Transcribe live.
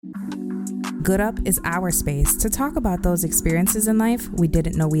Good Up is our space to talk about those experiences in life we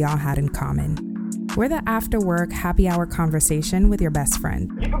didn't know we all had in common. We're the after work happy hour conversation with your best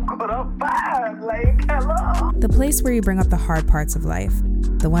friend. You got up bad, like, hello. The place where you bring up the hard parts of life,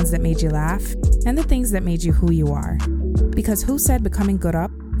 the ones that made you laugh, and the things that made you who you are. Because who said becoming good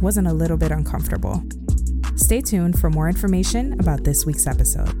up wasn't a little bit uncomfortable? Stay tuned for more information about this week's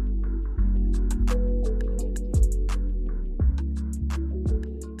episode.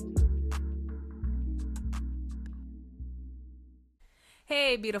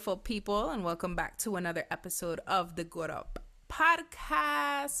 Hey, beautiful people, and welcome back to another episode of the Good Up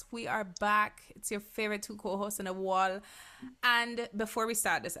podcast. We are back. It's your favorite two co-hosts in a wall. And before we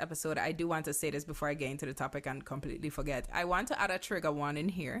start this episode, I do want to say this before I get into the topic and completely forget. I want to add a trigger warning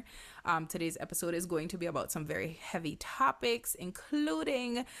here. Today's episode is going to be about some very heavy topics,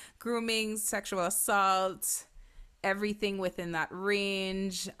 including grooming, sexual assault, everything within that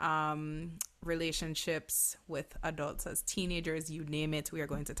range, relationships with adults as teenagers, you name it. We are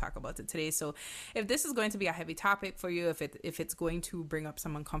going to talk about it today. So if this is going to be a heavy topic for you, if it's going to bring up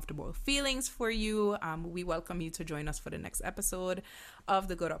some uncomfortable feelings for you, we welcome you to join us for the next episode of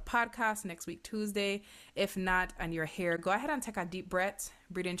the Good Up podcast next week, Tuesday. If not, and you're here, go ahead and take a deep breath,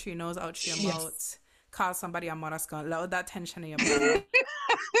 breathe in through your nose, out through your mouth, call somebody a mother's gun, let out that tension in your body,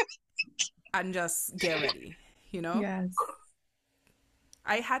 and just get ready. You know? Yes.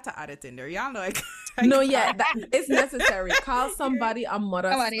 I had to add it in there. Y'all know it's necessary. Call somebody a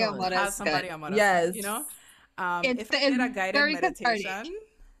mother's gun. Call somebody a mother's yes. gun, you know? If I did a guided meditation,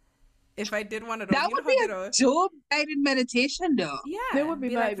 if I did one of those, that would be a dope guided meditation, though. Yeah. It would be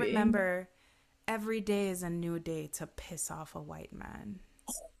like, remember, every day is a new day to piss off a white man.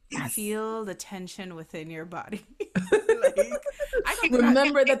 Yes. Feel the tension within your body.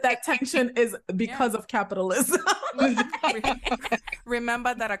 Remember that tension is because of capitalism.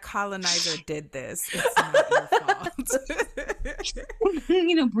 Remember that a colonizer did this. It's not your fault.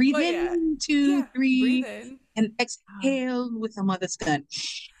 Breathe in, 2, 3, breathe in. And exhale with a mother's gun.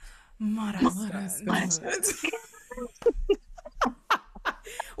 Mother's gun.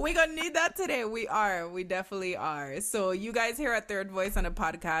 We're gonna need that today. We definitely are. So you guys hear a third voice on the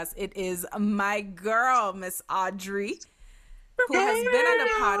podcast. It is my girl, Miss Audrey, who has been on the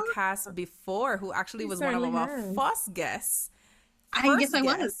podcast before, who actually was one of our first guests. I guess I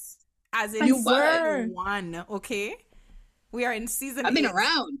was. As in season 1, okay? We are in season 8. I've been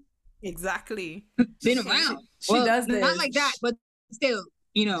around. Exactly. Been around. She does this. Not like that, but still,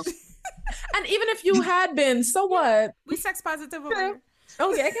 And even if you had been, so what? We sex positive over here.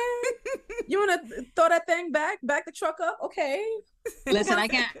 Okay. You want to throw that thing back the truck up? Okay. Listen, I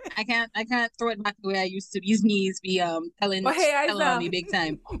can't throw it back the way I used to. These knees be telling on me big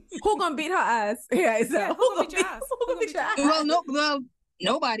time. Who gonna beat her ass? Who gonna beat your ass? Well,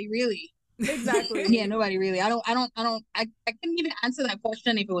 nobody really. Exactly. Yeah, nobody really. I couldn't even answer that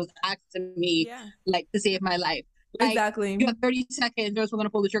question if it was asked to me, like, to save my life. Like, exactly. You have 30 seconds. We're gonna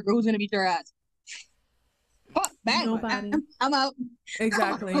pull the trigger. Who's gonna beat your ass? Oh, bang. Nobody. I'm out.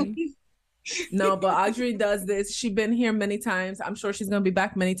 Exactly. No, but Audrey does this. She's been here many times. I'm sure she's gonna be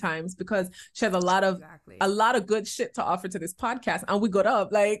back many times because she has a lot of good shit to offer to this podcast. And we got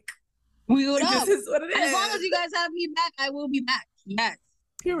up. Like, we got up. This is what it is. And as long as you guys have me back, I will be back. Yes.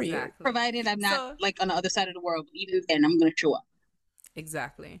 Period. Exactly. Provided I'm not like on the other side of the world. But even then, I'm gonna show up.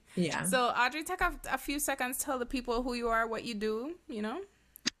 Exactly. Yeah. So Audrey, take a few seconds, tell the people who you are, what you do,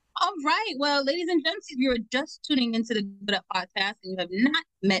 All right. Well, ladies and gents, if you're just tuning into the Good Up podcast and you have not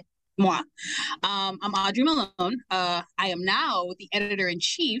met moi, I'm Audrey Malone. I am now the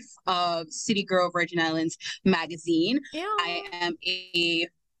editor-in-chief of City Girl Virgin Islands magazine. Ew. I am a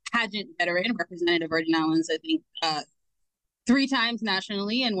pageant veteran, represented the Virgin Islands, I think, 3 times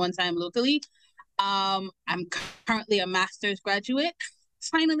nationally and 1 time locally. I'm currently a master's graduate.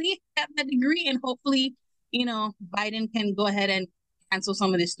 Finally, got that degree, and hopefully, Biden can go ahead and cancel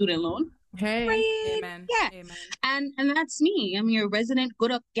some of the student loan. Hey. Right? Amen. Yeah. Amen. And that's me. I'm your resident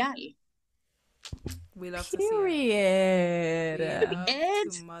Good Up gal. We love to see it. Period. We love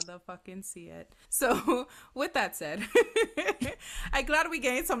to motherfucking see it. So, with that said, I'm glad we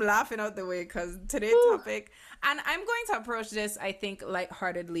getting some laughing out the way because today's topic, and I'm going to approach this, I think,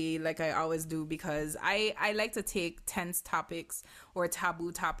 lightheartedly, like I always do, because I like to take tense topics or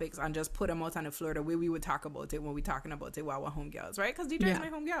taboo topics and just put them out on the floor the way we would talk about it when we're talking about it while we're homegirls, right? Because Deidre is my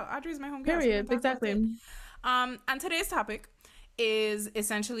homegirl, Audrey is my homegirl. Period. So exactly. And today's topic is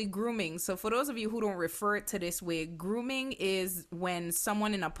essentially grooming. So for those of you who don't refer it to this way, grooming is when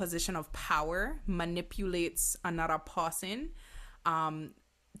someone in a position of power manipulates another person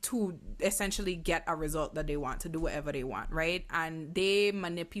to essentially get a result that they want, to do whatever they want, right? And they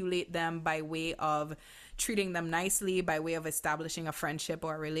manipulate them by way of treating them nicely, by way of establishing a friendship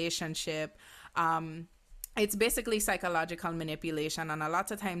or a relationship. It's basically psychological manipulation. And a lot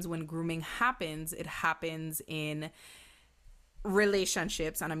of times when grooming happens, it happens in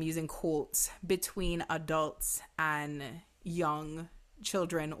relationships, and I'm using quotes, between adults and young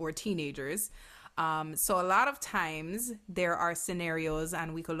children or teenagers. So a lot of times there are scenarios,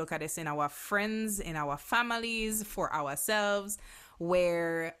 and we could look at this in our friends, in our families, for ourselves,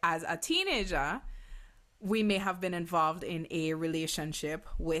 where as a teenager, we may have been involved in a relationship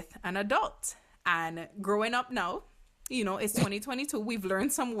with an adult. And growing up now, you know, it's 2022. We've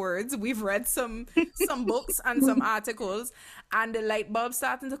learned some words. We've read some books and some articles, and the light bulb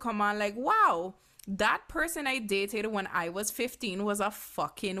starting to come on like, wow, that person I dated when I was 15 was a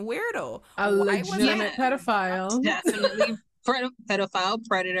fucking weirdo. A legitimate pedophile. Definitely pedophile,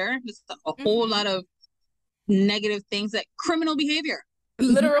 predator. Just a whole lot of negative things, that criminal behavior.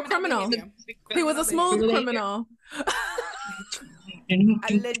 Literal criminal. He was a smooth criminal.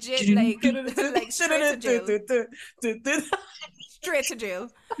 A legit, like straight to jail. Straight to jail.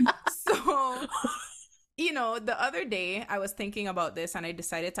 So, you know, the other day I was thinking about this, and I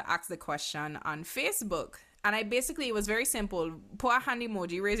decided to ask the question on Facebook. And it was very simple. Put a hand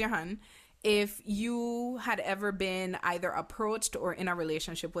emoji, raise your hand, if you had ever been either approached or in a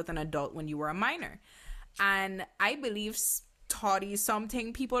relationship with an adult when you were a minor. And I believe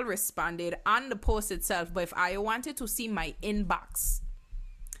 30-something people responded on the post itself, but if I wanted to see my inbox,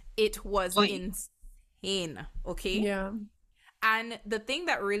 it was insane. Okay? Yeah. And the thing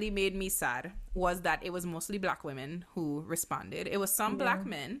that really made me sad was that it was mostly Black women who responded. It was some Black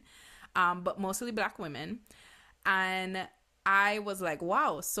men, but mostly Black women. And I was like,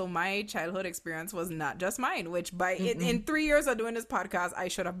 wow, so my childhood experience was not just mine, which in 3 years of doing this podcast, I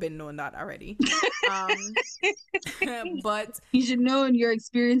should have been known that already. But you should know, and your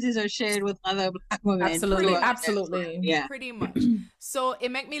experiences are shared with other Black women. Absolutely. Yeah. Pretty much. So it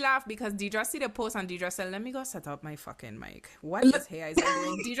made me laugh because Deidre see the post, and Deidre said, let me go set up my fucking mic. What is here?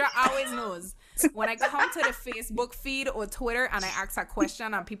 Deidre always knows. When I come to the Facebook feed or Twitter and I ask a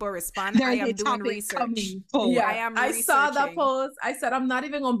question and people respond, I am doing research. Yeah, I saw that post. I said, I'm not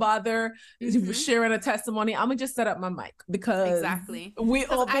even gonna bother sharing a testimony. I'm gonna just set up my mic because we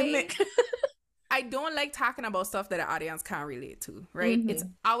open it. I don't like talking about stuff that the audience can't relate to, right? It's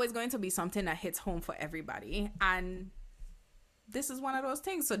always going to be something that hits home for everybody, and this is one of those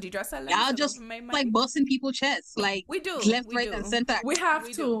things. So Deidre said, y'all just like busting people's chests, like we do left, right, and center. We have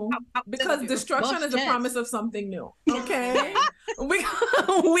to, because destruction is a promise of something new. Okay, we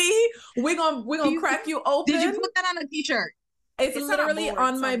gonna crack you open. Did you put that on a t-shirt? It's literally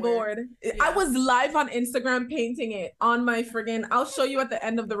on my board. Yeah. I was live on Instagram painting it on my friggin'. I'll show you at the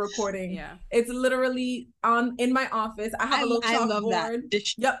end of the recording. Yeah, it's literally in my office. I have a little chalkboard.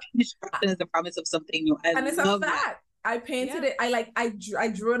 Destruction is the promise of something new. And it's a fact. I painted it. I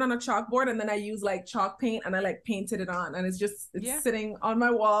drew it on a chalkboard, and then I used like chalk paint, and I like painted it on, and it's sitting on my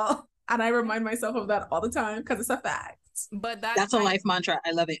wall, and I remind myself of that all the time because it's a fact. But that's a life mantra.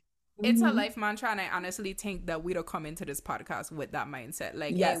 I love it. It's a life mantra, and I honestly think that we don't come into this podcast with that mindset.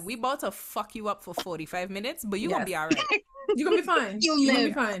 Like, hey, we about to fuck you up for 45 minutes, but you're gonna be all right. You're gonna be fine. You're gonna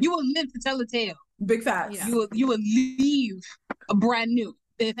be fine. You will live to tell the tale. Big facts. Yeah. You will leave a brand new,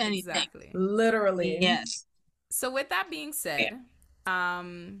 if anything. Exactly. Literally. Yes. So with that being said, I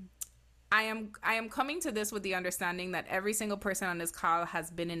am coming to this with the understanding that every single person on this call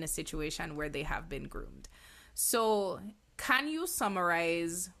has been in a situation where they have been groomed. So can you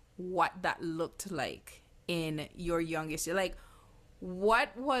summarize what that looked like in your youngest year? Like, what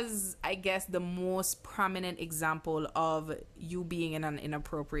was, I guess, the most prominent example of you being in an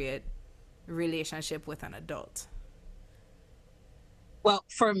inappropriate relationship with an adult? Well,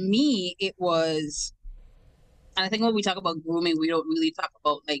 for me, it was, and I think when we talk about grooming, we don't really talk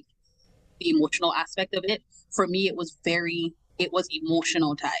about like the emotional aspect of it. For me, it was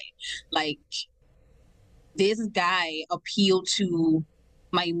emotional tie. Like, this guy appealed to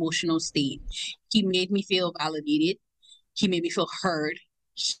my emotional state. He made me feel validated. He made me feel heard.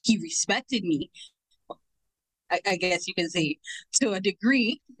 He respected me. I guess you can say, to a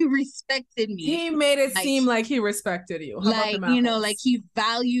degree, he respected me. He made it seem like he respected you. Like he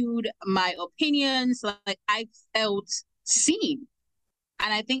valued my opinions. Like, I felt seen.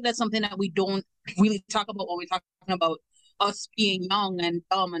 And I think that's something that we don't really talk about when we're talking about us being young and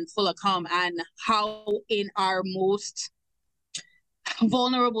dumb and full of cum, and how in our most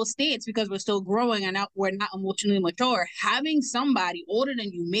vulnerable states, because we're still growing and we're not emotionally mature, having somebody older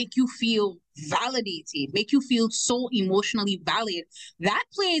than you make you feel validated, make you feel so emotionally valid, that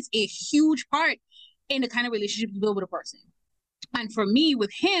plays a huge part in the kind of relationship you build with a person. And for me,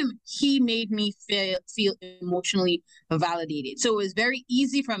 with him, he made me feel emotionally validated. So it was very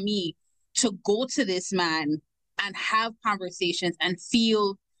easy for me to go to this man and have conversations and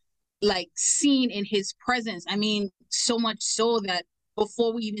feel like seen in his presence. I mean, so much so that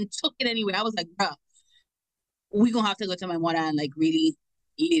before we even took it anywhere, I was like, bruh, we're going to have to go to my mother and like really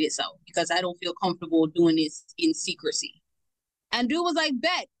eat this out because I don't feel comfortable doing this in secrecy. And dude was like,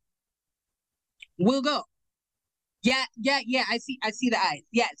 bet, we'll go. Yeah. I see the eyes.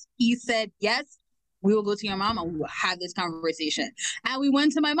 Yes. He said, yes, we will go to your mom and we will have this conversation. And we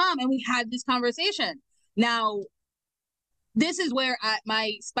went to my mom and we had this conversation. Now, this is where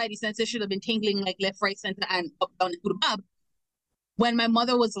my spidey senses should have been tingling like left, right, center, and up, down, to the bob. When my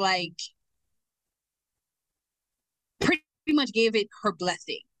mother was like, pretty much gave it her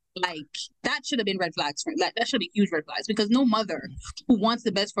blessing. Like, that should have been red flags. Like, that should be huge red flags because no mother who wants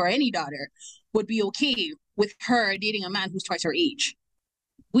the best for any daughter would be okay with her dating a man who's twice her age.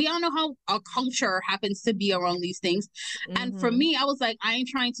 We all know how our culture happens to be around these things. Mm-hmm. And for me, I was like, I ain't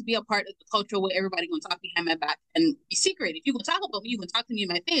trying to be a part of the culture where everybody gonna talk behind my back and be secret. If you gonna talk about me, you gonna talk to me in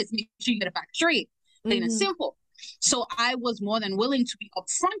my face. Make sure you get it back straight. Plain and simple. So I was more than willing to be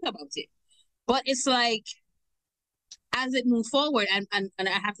upfront about it. But it's like, as it moved forward, and I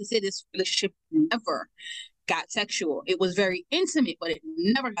have to say, this relationship never got sexual. It was very intimate, but it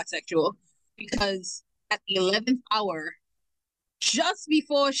never got sexual because at the 11th hour, just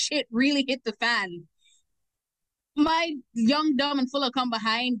before shit really hit the fan, my young, dumb, and full of come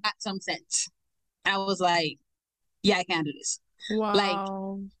behind got some sense. I was like, yeah, I can't do this. Wow.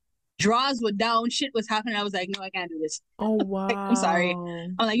 Like, draws were down, shit was happening. I was like, no, I can't do this. Oh, wow. Like, I'm sorry.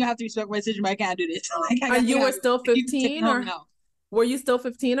 I'm like, you have to respect my decision, but I can't do this. Like, and you were still 15? Or were you still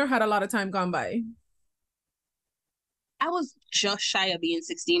 15 or had a lot of time gone by? I was just shy of being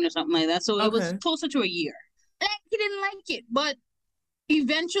 16 or something like that. So it was closer to a year. Like, he didn't like it, but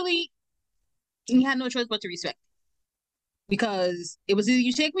eventually he had no choice but to respect. Because it was either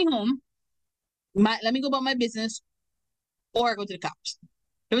you take me home, let me go about my business, or I go to the cops.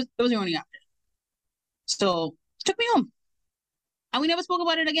 It was the only option. So he took me home. And we never spoke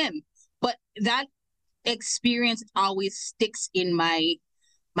about it again. But that experience always sticks in my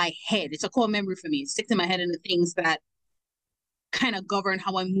head. It's a core memory for me. It sticks in my head and the things that kind of govern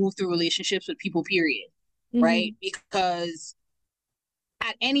how I move through relationships with people, period. Right? Because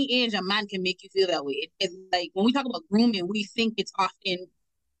at any age, a man can make you feel that way. It's like when we talk about grooming, we think it's often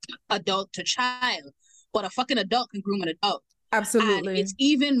adult to child, but a fucking adult can groom an adult. Absolutely. And it's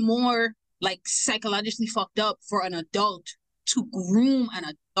even more like psychologically fucked up for an adult to groom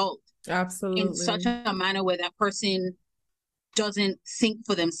an adult. Absolutely. In such a manner where that person doesn't think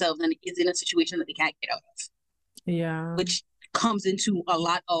for themselves and is in a situation that they can't get out of. Yeah. Which comes into a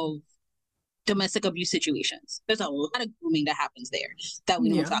lot of domestic abuse situations. There's a lot of grooming that happens there that we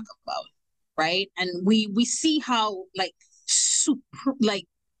don't talk about, right? And we see how like super, like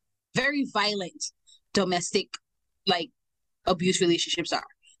very violent domestic like abuse relationships are.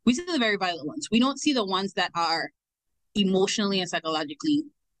 We see the very violent ones. We don't see the ones that are emotionally and psychologically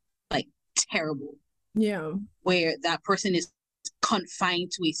like terrible. Yeah. Where that person is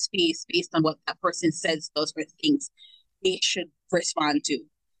confined to a space based on what that person says, does, or thinks they should respond to.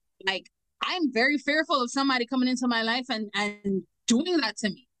 Like, I'm very fearful of somebody coming into my life and doing that to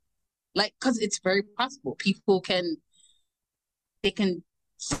me. Like, because it's very possible. People can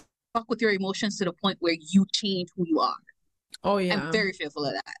fuck with your emotions to the point where you change who you are. Oh, yeah. I'm very fearful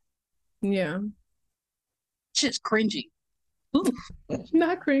of that. Yeah. It's just cringy. Ooh.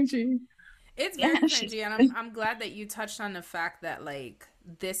 Not cringy. It's very cringy, and I'm glad that you touched on the fact that, like,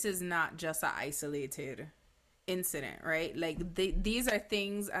 this is not just an isolated incident, right? Like, these are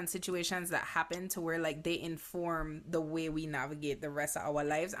things and situations that happen to where, like, they inform the way we navigate the rest of our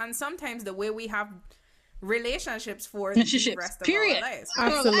lives, and sometimes the way we have relationships for the rest of our lives.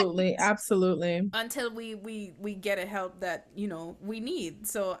 Absolutely. Absolutely. Until we get a help that, you know, we need.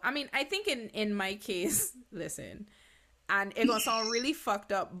 So, I mean, I think in my case, listen, and it's gonna sound really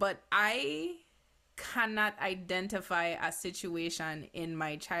fucked up, but I cannot identify a situation in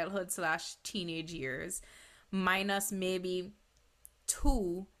my childhood / teenage years, minus maybe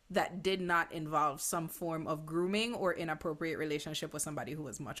 2 that did not involve some form of grooming or inappropriate relationship with somebody who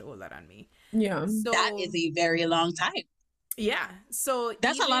was much older than me. Yeah. So, that is a very long time. Yeah. So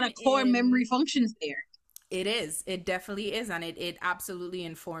that's a lot of core memory functions there. It is. It definitely is. And it absolutely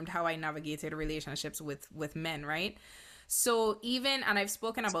informed how I navigated relationships with men, right? So even, and I've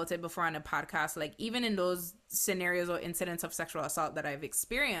spoken about it before on a podcast, like even in those scenarios or incidents of sexual assault that I've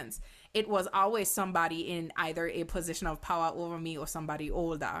experienced, it was always somebody in either a position of power over me or somebody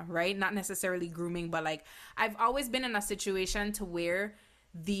older, right? Not necessarily grooming, but like I've always been in a situation to where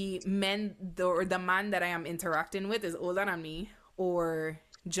the men or the man that I am interacting with is older than me or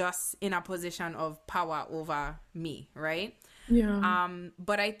just in a position of power over me, right? Yeah.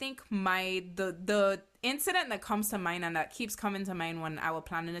 But I think the incident that comes to mind and that keeps coming to mind when I was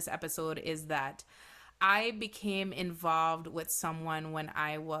planning this episode is that I became involved with someone when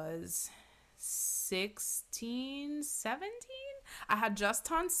I was 16, 17. I had just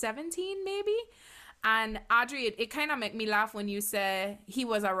turned 17 maybe. And Audrey, it kind of made me laugh when you said he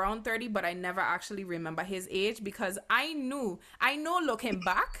was around 30, but I never actually remember his age because I know looking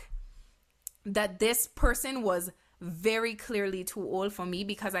back that this person was very clearly too old for me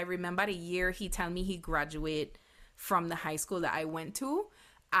because I remember the year he told me he graduated from the high school that I went to,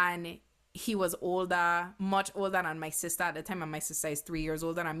 and he was older, much older than my sister at the time, and my sister is 3 years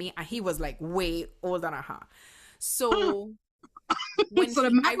older than me, and he was like way older than her. So so the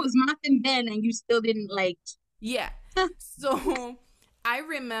math was mathing then, and you still didn't like. Yeah. So I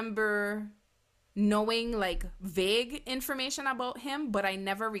remember knowing like vague information about him, but I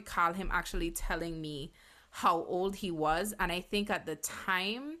never recall him actually telling me how old he was. And I think at the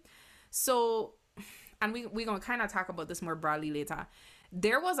time, so, and we're going to kind of talk about this more broadly later.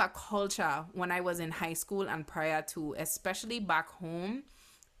 There was a culture when I was in high school and prior to, especially back home,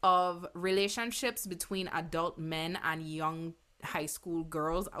 of relationships between adult men and young high school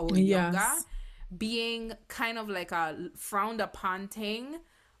girls or younger being kind of like a frowned upon thing,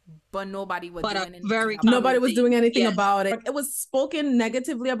 but nobody was doing anything nobody was doing anything about it. It was spoken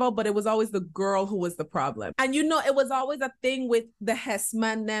negatively about, but it was always the girl who was the problem. And you know, it was always a thing with the Hess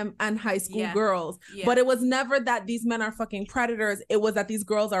man them and high school girls. But it was never that these men are fucking predators. It was that these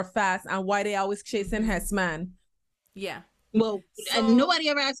girls are fast and why they always chasing Hess man. Yeah. Well, and nobody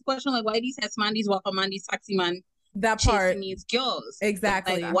ever asked a question like why these Hess man, these walker man, these taxi man that chasing part these girls.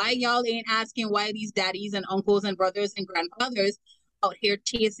 Exactly. Like, why y'all ain't asking why these daddies and uncles and brothers and grandfathers out here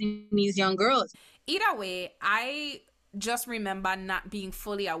chasing these young girls? Either way, I just remember not being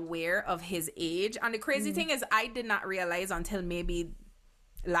fully aware of his age. And the crazy thing is I did not realize until maybe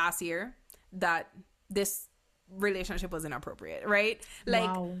last year that this relationship was inappropriate, right? Like,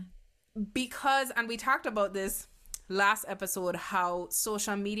 because, and we talked about this last episode, how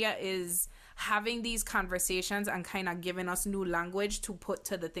social media is having these conversations and kind of giving us new language to put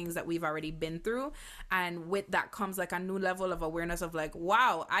to the things that we've already been through. And with that comes like a new level of awareness of like,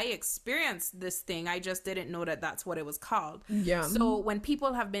 wow, I experienced this thing. I just didn't know that that's what it was called. Yeah. So when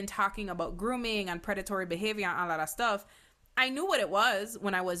people have been talking about grooming and predatory behavior and all of that stuff, I knew what it was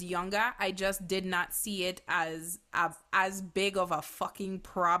when I was younger. I just did not see it as big of a fucking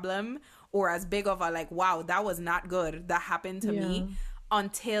problem or as big of a like, wow, that was not good. That happened to me.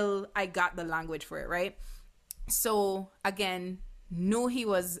 Until I got the language for it, right? So again, knew he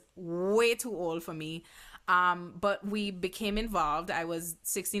was way too old for me. But we became involved. I was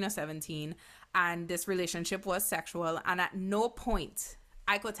 16 or 17, and this relationship was sexual. And at no point,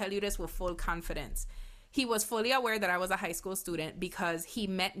 I could tell you this with full confidence, he was fully aware that I was a high school student because he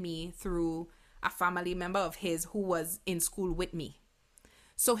met me through a family member of his who was in school with me.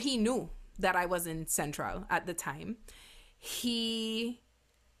 So he knew that I was in Central at the time. He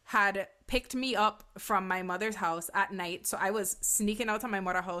had picked me up from my mother's house at night. So I was sneaking out of my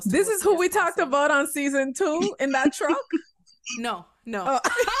mother's house. This is who we talked about on season 2 in that truck? No. Oh.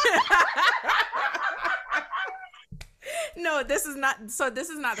 No, this is not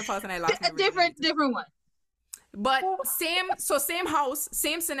the person I lost. A different one. But same house,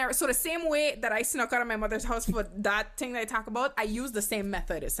 same scenario. So the same way that I snuck out of my mother's house for that thing that I talk about, I used the same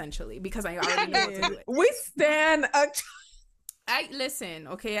method essentially because I already knew what to do. We stand listen,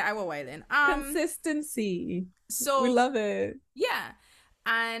 okay, I will wildin'. Consistency. So we love it. Yeah.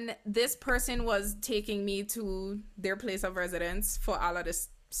 And this person was taking me to their place of residence for all of this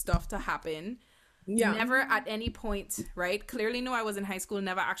stuff to happen. Yeah. Never at any point, right? Clearly knew I was in high school,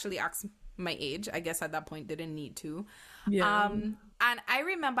 never actually asked my age. I guess at that point didn't need to. Yeah. And I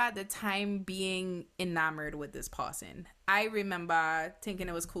remember at the time being enamored with this person. I remember thinking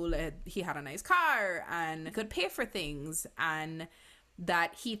it was cool that he had a nice car and could pay for things, and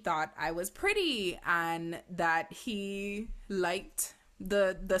that he thought I was pretty, and that he liked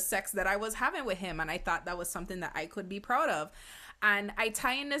the sex that I was having with him. And I thought that was something that I could be proud of. And I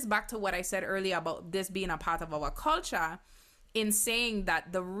tie in this back to what I said earlier about this being a part of our culture. in saying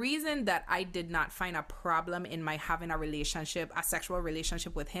that the reason that I did not find a problem in my having a sexual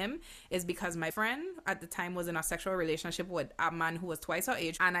relationship with him, is because my friend at the time was in a sexual relationship with a man who was twice our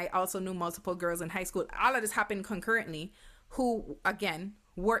age. And I also knew multiple girls in high school. All of this happened concurrently, who, again,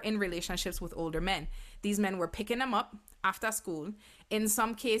 were in relationships with older men. These men were picking them up after school. In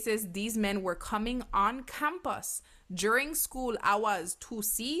some cases, these men were coming on campus during school hours to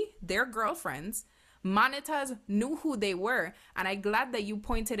see their girlfriends. Monitors knew who they were. And I'm glad that you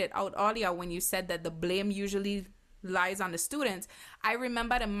pointed it out earlier when you said that the blame usually lies on the students. I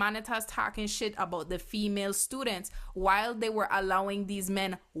remember the monitors talking shit about the female students while they were allowing these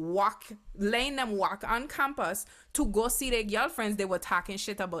men letting them walk on campus to go see their girlfriends. They were talking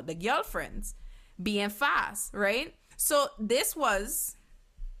shit about the girlfriends being fast, right? So this was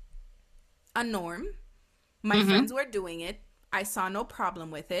a norm. My friends were doing it. I saw no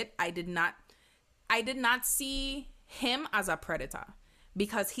problem with it. I did not see him as a predator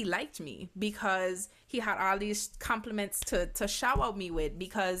because he liked me, because he had all these compliments to shower me with,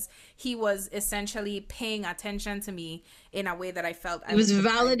 because he was essentially paying attention to me in a way that I felt I was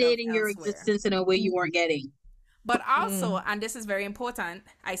validating your existence in a way you weren't getting. But also, and this is very important,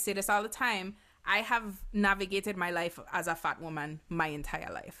 I say this all the time, I have navigated my life as a fat woman my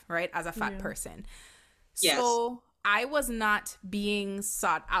entire life, right? As a fat person. Yes. So I was not being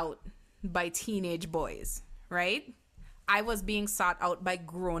sought out by teenage boys, right? I was being sought out by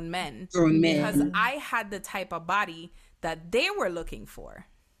grown men. Because I had the type of body that they were looking for,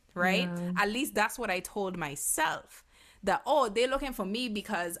 right? Yeah. At least that's what I told myself. That, oh, they're looking for me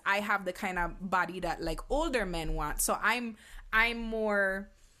because I have the kind of body that like older men want. So I'm more,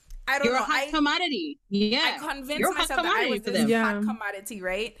 I don't know. You're a hot commodity. Yeah. I convinced myself that I was this hot commodity,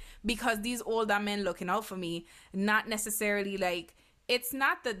 right? Because these older men looking out for me, not necessarily like, it's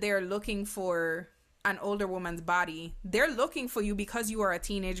not that they're looking for an older woman's body. They're looking for you because you are a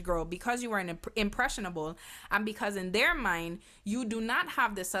teenage girl, because you are impressionable, and because in their mind, you do not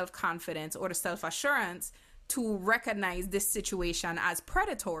have the self-confidence or the self-assurance to recognize this situation as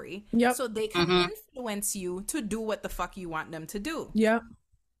predatory. Yep. So they can influence you to do what the fuck you want them to do. Yep.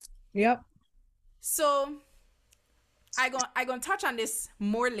 So I gonna touch on this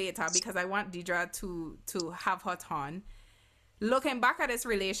more later because I want Deidre to have her turn. Looking back at this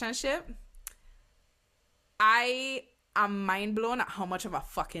relationship, I am mind blown at how much of a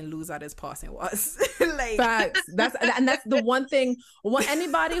fucking loser this person was. Like, facts. That's the one thing.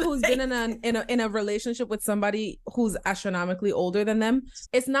 Anybody who's been in a relationship with somebody who's astronomically older than them,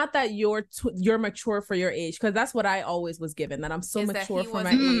 it's not that you're mature for your age, because that's what I always was given. That I'm so mature for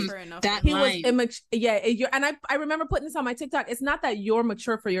my age. That he was immature. Yeah, and I remember putting this on my TikTok. It's not that you're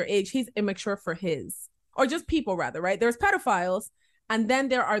mature for your age. He's immature for his, or just people rather. Right? There's pedophiles. And then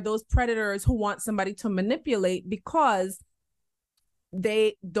there are those predators who want somebody to manipulate because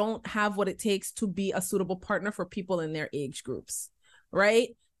they don't have what it takes to be a suitable partner for people in their age groups, right?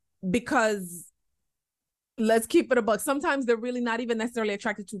 Because let's keep it a buck. Sometimes they're really not even necessarily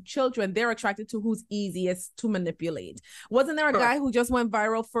attracted to children. They're attracted to who's easiest to manipulate. Wasn't there a guy who just went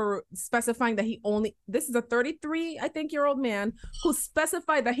viral for specifying that this is a 33, I think, year old man who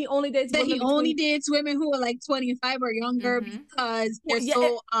specified that he only dates women who are like 25 or younger because they're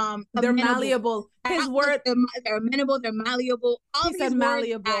they're malleable. His word, they're amenable, they're malleable. All he said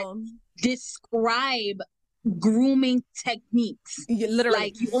malleable. Describe grooming techniques. Literally,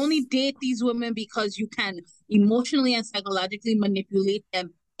 like you only date these women because you can emotionally and psychologically manipulate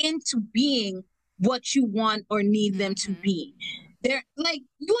them into being what you want or need them to be. They're like,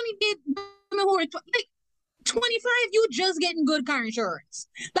 you only date women who are like 25, you just getting good car insurance.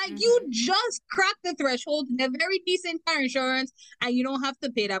 Like you just cracked the threshold to get very decent car insurance and you don't have to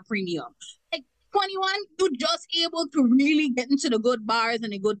pay that premium. Like 21, you just able to really get into the good bars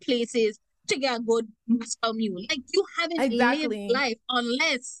and the good places to get a good Moscow mule. Like you haven't lived life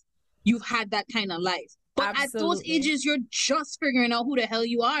unless you've had that kind of life. But at those ages, you're just figuring out who the hell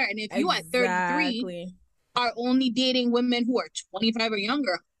you are. And if you at 33 are only dating women who are 25 or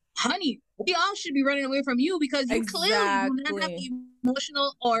younger, honey, we all should be running away from you because you clearly do not have the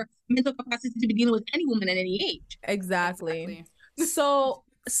emotional or mental capacity to be dealing with any woman at any age. Exactly. So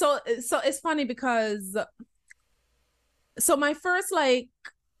it's funny because my first like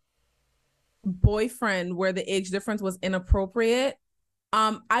boyfriend where the age difference was inappropriate,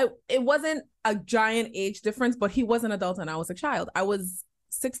 it wasn't a giant age difference, but he was an adult and I was a child. I was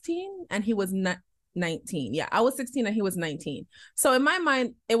 16 and he was 19. Yeah, I was 16 and he was 19. So in my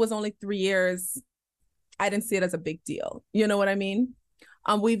mind, it was only 3 years. I didn't see it as a big deal. You know what I mean?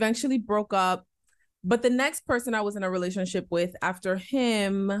 We eventually broke up, but the next person I was in a relationship with after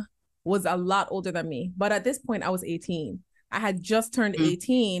him was a lot older than me. But at this point, I was 18. I had just turned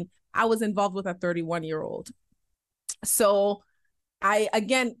 18. I was involved with a 31-year-old. So I,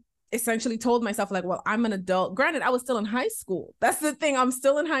 again, essentially told myself, like, well, I'm an adult. Granted, I was still in high school. That's the thing. I'm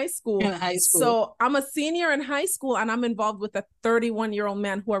still in high school. So I'm a senior in high school, and I'm involved with a 31-year-old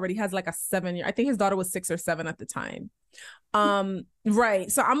man who already has like a 7-year. I think his daughter was 6 or 7 at the time.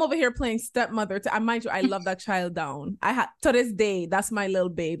 Right. So I'm over here playing stepmother. I mind you, I love that child down. I had to this day, that's my little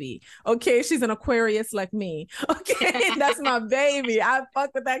baby. Okay, she's an Aquarius like me. Okay, that's my baby. I fuck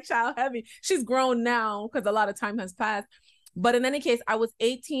with that child heavy. She's grown now because a lot of time has passed. But in any case, I was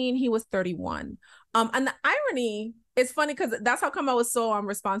 18, he was 31. And the irony is funny because that's how come I was so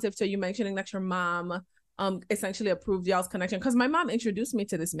responsive to you mentioning that your mom essentially approved y'all's connection, because my mom introduced me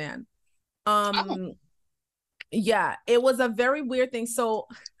to this man. Yeah, it was a very weird thing. So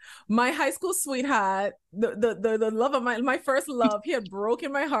my high school sweetheart, the love of my first love, he had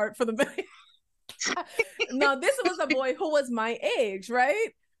broken my heart for the Now, this was a boy who was my age, right?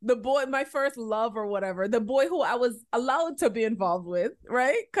 The boy, my first love or whatever, the boy who I was allowed to be involved with,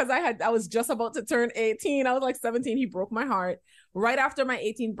 right? Because I was just about to turn 18. I was like 17. He broke my heart. Right after my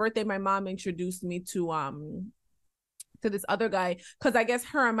 18th birthday, my mom introduced me to this other guy, because I guess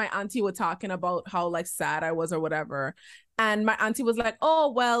her and my auntie were talking about how like sad I was or whatever. And my auntie was like,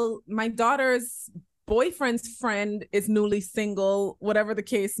 oh, well, my daughter's boyfriend's friend is newly single, whatever the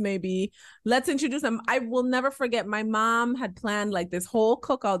case may be. Let's introduce him. I will never forget, my mom had planned like this whole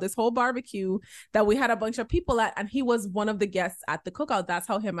cookout, this whole barbecue that we had a bunch of people at, and he was one of the guests at the cookout. That's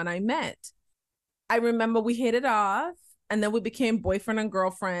how him and I met. I remember we hit it off, and then we became boyfriend and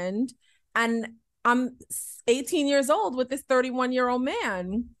girlfriend. And I'm 18 years old with this 31-year-old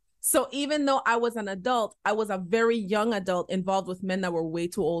man. So even though I was an adult, I was a very young adult involved with men that were way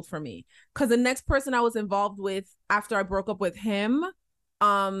too old for me. Because the next person I was involved with after I broke up with him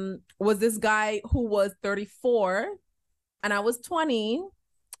was this guy who was 34 and I was 20.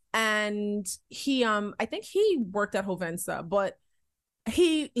 And he, I think he worked at Hovensa, but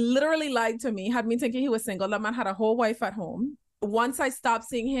he literally lied to me, had me thinking he was single. That man had a whole wife at home. Once I stopped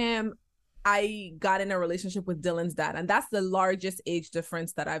seeing him, I got in a relationship with Dylan's dad, and that's the largest age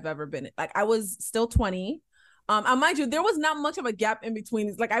difference that I've ever been in. Like, I was still 20. And mind you, there was not much of a gap in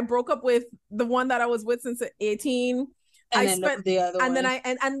between. Like, I broke up with the one that I was with since 18. And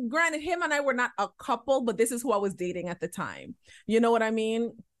granted, him and I were not a couple, but this is who I was dating at the time. You know what I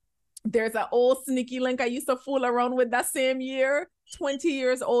mean? There's an old sneaky link I used to fool around with that same year, 20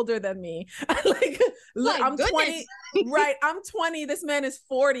 years older than me. Like, look, I'm goodness. 20, right? I'm 20. This man is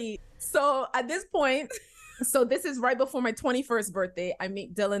 40. So at this point, so this is right before my 21st birthday, I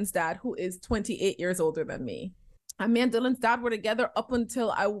meet Dylan's dad, who is 28 years older than me. And me and Dylan's dad were together up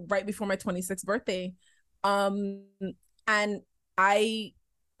until right before my 26th birthday. And I,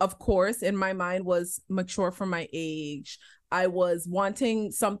 of course, in my mind was mature for my age. I was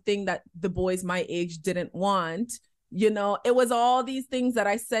wanting something that the boys my age didn't want. You know, it was all these things that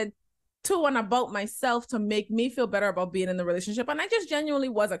I said to and about myself to make me feel better about being in the relationship. And I just genuinely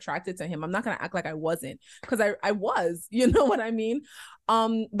was attracted to him. I'm not going to act like I wasn't, because I was, you know what I mean?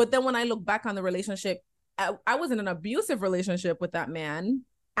 But then when I look back on the relationship, I was in an abusive relationship with that man,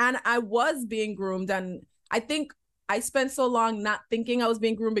 and I was being groomed. And I think I spent so long not thinking I was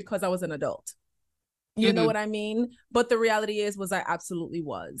being groomed because I was an adult. You know what I mean? But the reality was I absolutely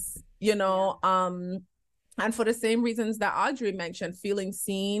was, you know, and for the same reasons that Audrey mentioned, feeling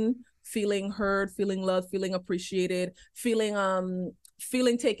seen, feeling heard, feeling loved, feeling appreciated, feeling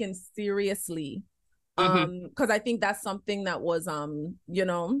taken seriously. Because I think that's something that was, you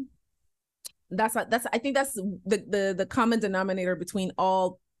know, I think that's the common denominator between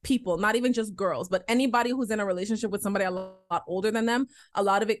all people, not even just girls, but anybody who's in a relationship with somebody a lot older than them. A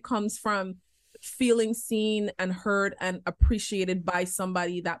lot of it comes from feeling seen and heard and appreciated by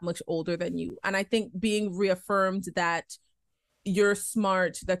somebody that much older than you. And I think being reaffirmed that you're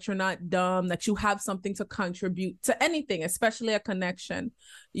smart, that you're not dumb, that you have something to contribute to anything, especially a connection,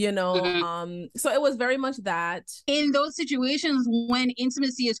 you know. So it was very much that. In those situations when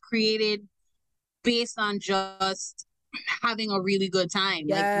intimacy is created based on just having a really good time,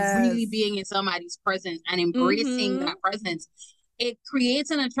 like really being in somebody's presence and embracing that presence, it creates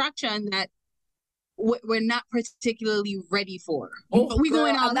an attraction that we're not particularly ready for. But we're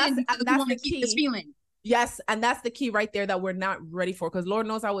going all in because we want to keep this feeling. Yes, and that's the key right there, that we're not ready for, because Lord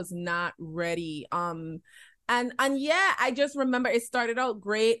knows I was not ready. And yeah, I just remember it started out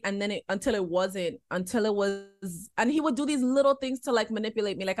great, and then until it was, and he would do these little things to like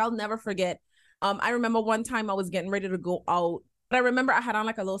manipulate me. Like, I'll never forget. I remember one time I was getting ready to go out, but I remember I had on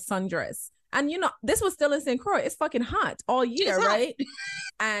like a little sundress. And, you know, this was still in St. Croix. It's fucking hot all year, right?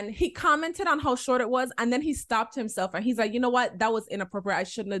 and he commented on how short it was, and then he stopped himself and he's like, you know what, that was inappropriate, I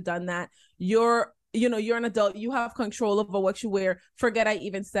shouldn't have done that. You're an adult, you have control over what you wear, forget I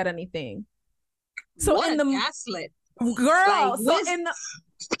even said anything. So what in the gaslit girl, like, so in the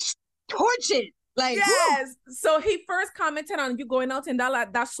tortured, like, yes, so he first commented on you going out in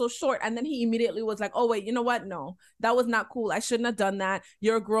that, that's so short, and then he immediately was like, oh wait, you know what, no, that was not cool, I shouldn't have done that,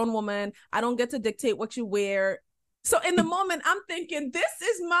 you're a grown woman, I don't get to dictate what you wear. So in the moment I'm thinking, this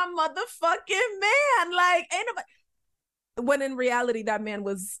is my motherfucking man, like ain't nobody, when in reality that man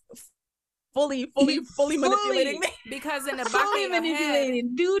was fully manipulating me. Because in the back of your head,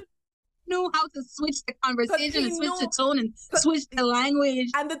 dude knew how to switch the conversation and switch the tone and switch the language,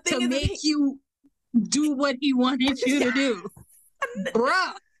 and the thing to is make you do what he wanted you to do.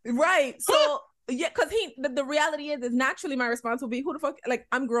 Bruh. Right. So yeah, because the reality is naturally my response will be, who the fuck, like,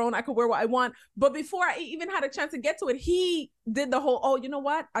 I'm grown, I could wear what I want. But before I even had a chance to get to it, he did the whole, oh, you know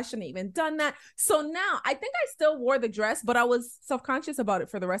what, I shouldn't have even done that. So now I think I still wore the dress, but I was self-conscious about it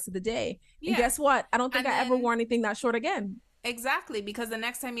for the rest of the day. Yeah. And guess what, I don't think I ever wore anything that short again. Exactly, because the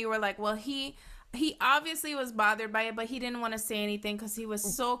next time you were like, well, he obviously was bothered by it, but he didn't want to say anything because he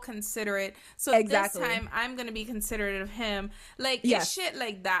was so considerate. So exactly. This time I'm going to be considerate of him. Like, yes. It's shit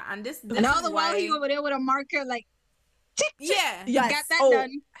like that. And this and all the while he over there with a marker, like, tick, tick. Yeah. Yes. Got that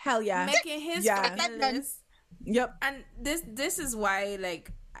done. Hell yeah. Making his fucking list. Yep. And this is why,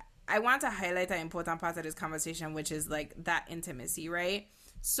 like, I want to highlight an important part of this conversation, which is, like, that intimacy, right?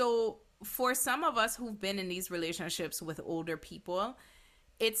 So for some of us who've been in these relationships with older people,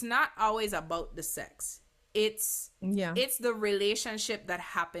 it's not always about the sex. It's the relationship that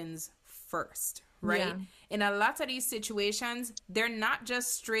happens first, right? Yeah. In a lot of these situations, they're not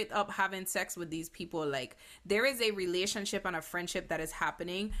just straight up having sex with these people. Like, there is a relationship and a friendship that is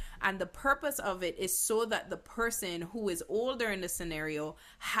happening, and the purpose of it is so that the person who is older in the scenario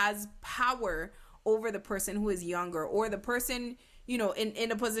has power over the person who is younger, or the person, you know,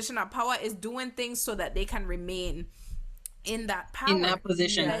 in a position of power is doing things so that they can remain in that power, in that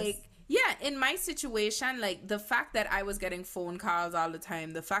position. Like, yeah, in my situation, like, the fact that I was getting phone calls all the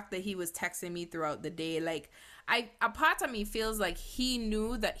time, the fact that he was texting me throughout the day, like, a part of me feels like he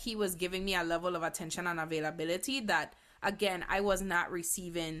knew that he was giving me a level of attention and availability that, again, I was not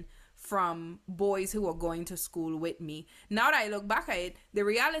receiving from boys who were going to school with me. Now that I look back at it, the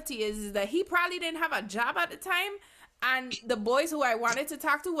reality is that he probably didn't have a job at the time, and the boys who I wanted to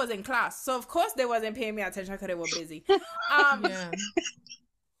talk to was in class. So, of course, they wasn't paying me attention because they were busy.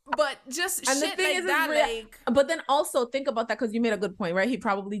 But just and shit the thing like is that, but then also think about that, because you made a good point, right? He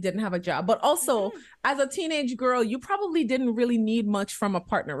probably didn't have a job. But also, as a teenage girl, you probably didn't really need much from a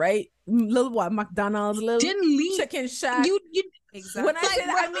partner, right? Little what, McDonald's, little chicken shack. You exactly. When I say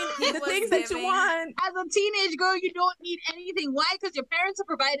that, I mean the things that you want. As a teenage girl, you don't need anything. Why? Because your parents are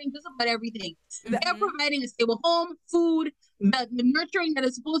providing just about everything. They're providing a stable home, food, the nurturing that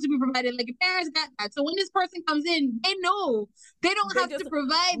is supposed to be provided. Like, your parents got that. So when this person comes in, they know they don't have to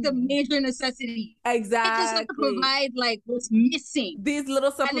provide the major necessity. Exactly. They just have to provide, like, what's missing. These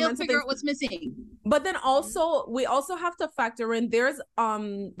little supplemental and they'll figure out what's missing. But then also, we also have to factor in, there's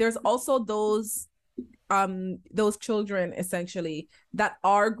also those children essentially that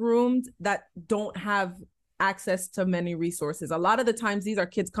are groomed that don't have access to many resources. A lot of the times these are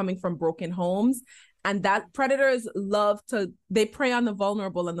kids coming from broken homes, and that predators they prey on the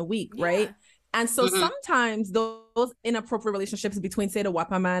vulnerable and the weak, right? And so sometimes those inappropriate relationships between, say, the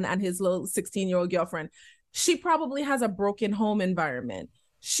Wapa man and his little 16-year-old girlfriend, she probably has a broken home environment.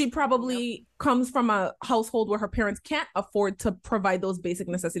 She probably comes from a household where her parents can't afford to provide those basic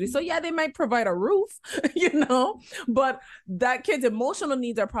necessities. So yeah, they might provide a roof, but that kid's emotional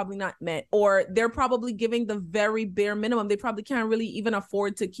needs are probably not met, or they're probably giving the very bare minimum. They probably can't really even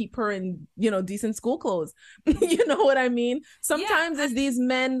afford to keep her in, decent school clothes. You know what I mean? Sometimes it's these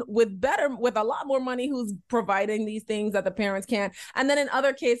men with a lot more money who's providing these things that the parents can't. And then in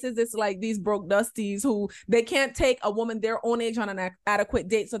other cases, it's like these broke dusties who they can't take a woman their own age on an adequate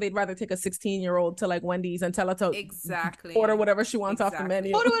date, so they'd rather take a 16-year-old to, like, Wendy's and tell her to order whatever she wants off the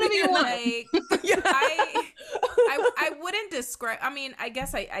menu. Order whatever you want. Like, I wouldn't describe. I mean, I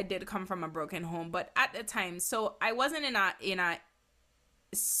guess I did come from a broken home, but at the time, so I wasn't in a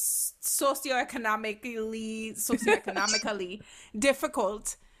socioeconomically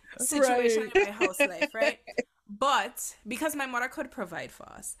difficult situation in my house life, right? But because my mother could provide for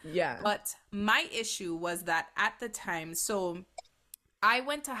us. Yeah. But my issue was that at the time, so I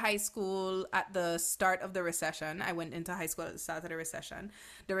went to high school at the start of the recession. I went into high school at the start of the recession.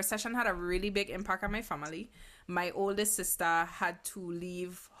 The recession had a really big impact on my family. My oldest sister had to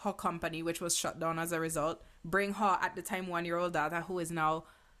leave her company, which was shut down as a result. bring her at the time 1-year-old daughter, who is now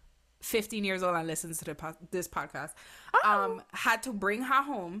 15 years old and listens to this podcast, had to bring her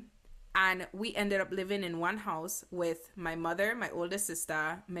home. And we ended up living in one house with my mother, my oldest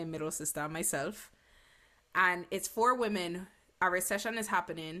sister, my middle sister, myself. And it's 4 women. A recession is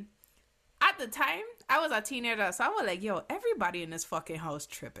happening. At the time, I was a teenager, so I was like, yo, everybody in this fucking house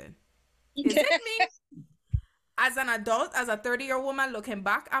tripping. Is it me? As an adult, as a 30-year-old woman looking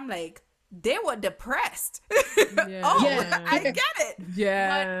back, I'm like, they were depressed. I get it.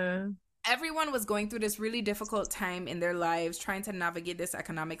 Yeah. But everyone was going through this really difficult time in their lives, trying to navigate this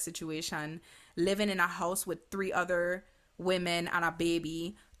economic situation, living in a house with 3 other women and a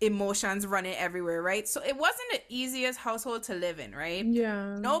baby, emotions running everywhere, right? So it wasn't the easiest household to live in, right?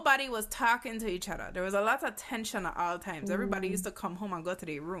 Yeah. Nobody was talking to each other. There was a lot of tension at all times. Everybody used to come home and go to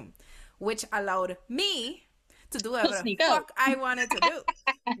their room, which allowed me to do whatever the fuck I wanted to do.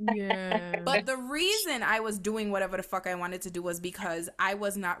 Yeah. But the reason I was doing whatever the fuck I wanted to do was because I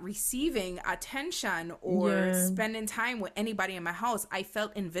was not receiving attention or spending time with anybody in my house. I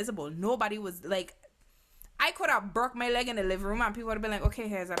felt invisible. Nobody was like, I could have broke my leg in the living room and people would have been like, okay,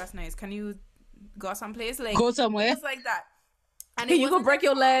 Hazel, that's nice. Can you go someplace? Like, go somewhere. Just like that. And you go break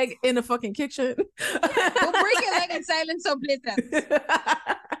your leg in the fucking kitchen. Yeah, go break your leg in silence someplace else.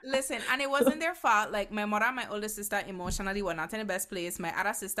 Listen, and it wasn't their fault. Like, my mother and my older sister emotionally were not in the best place. My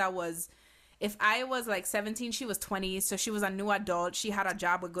other sister was, if I was like 17, she was 20. So she was a new adult. She had a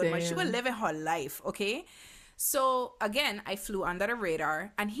job with good money. She was living her life, okay? So again, I flew under the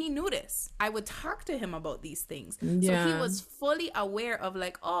radar and he knew this. I would talk to him about these things. So he was fully aware of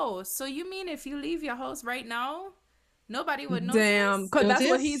like, oh, so you mean if you leave your house right now, nobody would know? Damn, because that's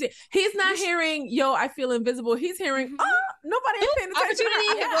what he's not hearing, yo, I feel invisible. He's hearing, nobody ain't paying attention.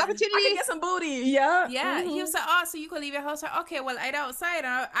 Opportunity. I can get some booty. Yeah. He was like, oh, so you could leave your house. Okay, well, I'd outside.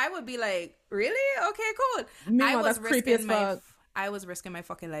 And I would be like, really? Okay, cool. Meanwhile, that's creepy as fuck. I was risking my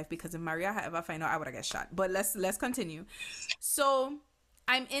fucking life because if Maria had ever found out, I would have got shot. But let's continue. So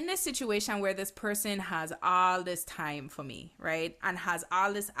I'm in this situation where this person has all this time for me, right? And has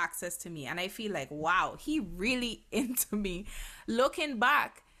all this access to me. And I feel like, wow, he really into me. Looking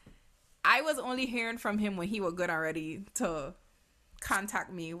back, I was only hearing from him when he was good and ready to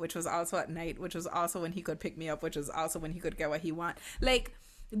contact me, which was also at night, which was also when he could pick me up, which was also when he could get what he want. Like,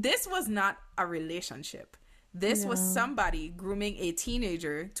 this was not a relationship. This was somebody grooming a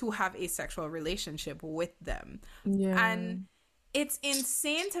teenager to have a sexual relationship with them. Yeah. And it's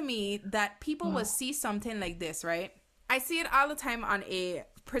insane to me that people will see something like this, right? I see it all the time on a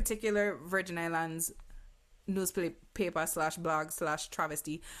particular Virgin Islands newspaper / blog /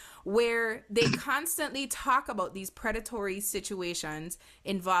 travesty, where they constantly talk about these predatory situations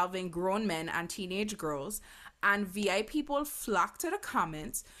involving grown men and teenage girls, and VI people flock to the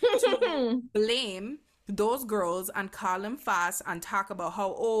comments to blame those girls and call them fast and talk about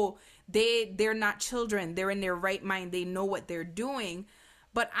how, they're not children, they're in their right mind, they know what they're doing.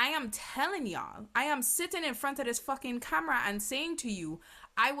 But I am telling y'all, I am sitting in front of this fucking camera and saying to you,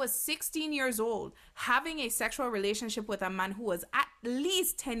 I was 16 years old having a sexual relationship with a man who was at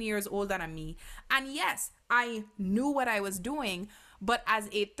least 10 years older than me. And yes, I knew what I was doing, but as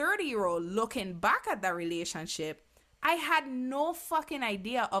a 30-year-old looking back at that relationship, I had no fucking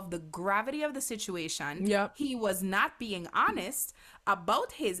idea of the gravity of the situation. Yep. He was not being honest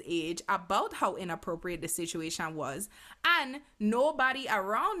about his age, about how inappropriate the situation was. And nobody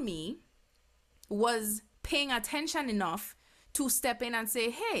around me was paying attention enough to step in and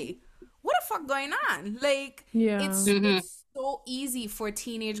say, hey, what the fuck going on? Like, it's so easy for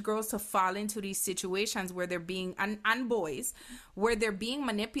teenage girls to fall into these situations where they're being, and boys, where they're being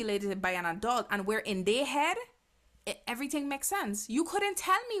manipulated by an adult, and where in their head, everything makes sense. You couldn't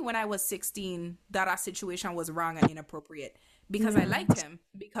tell me when I was 16 that our situation was wrong and inappropriate because I liked him,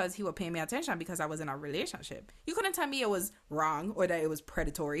 because he would pay me attention, because I was in a relationship. You couldn't tell me it was wrong or that it was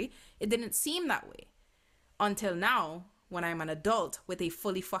predatory. It didn't seem that way until now, when I'm an adult with a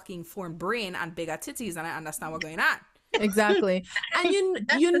fully fucking formed brain and bigger titties and I understand what's going on. Exactly. And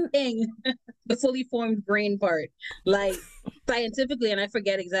that's the thing, the fully formed brain part, like scientifically, and I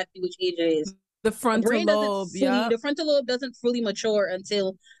forget exactly which age it is. The frontal lobe, the frontal lobe doesn't fully mature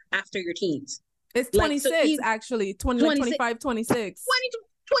until after your teens. It's 26, like, so actually. 25, 26.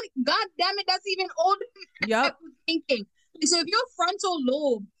 20. God damn it, that's even older than I was thinking. So if your frontal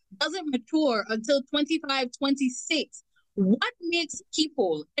lobe doesn't mature until 25, 26, what makes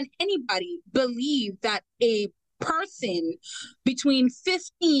people and anybody believe that a person between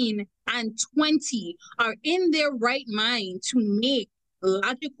 15 and 20 are in their right mind to make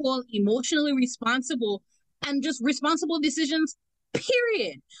logical, emotionally responsible, and just responsible decisions,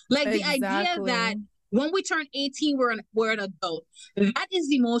 period? Like, the idea that When we turn 18, we're an adult. That is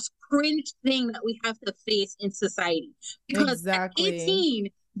the most cringe thing that we have to face in society. Because at 18,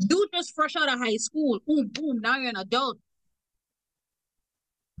 you just fresh out of high school. Boom, boom, now you're an adult.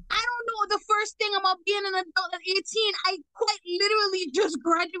 I don't know the first thing about being an adult at 18. I quite literally just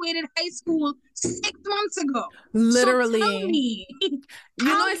graduated high school 6 months ago. Literally. So tell me,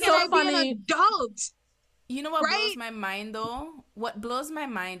 it's so funny. Be an adult? You know what blows my mind though? What blows my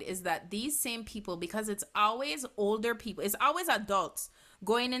mind is that these same people, because it's always older people, it's always adults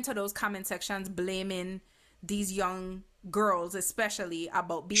going into those comment sections blaming these young girls, especially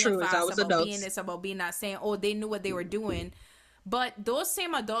about being fast, about being this, about being that, saying, oh, they knew what they were doing. But those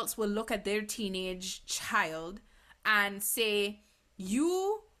same adults will look at their teenage child and say,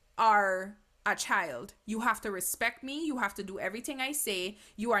 you are a child. You have to respect me. You have to do everything I say.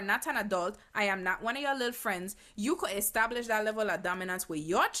 You are not an adult. I am not one of your little friends. You could establish that level of dominance with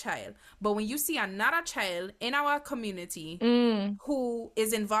your child. But when you see another child in our community who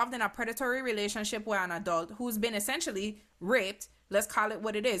is involved in a predatory relationship with an adult who's been essentially raped, let's call it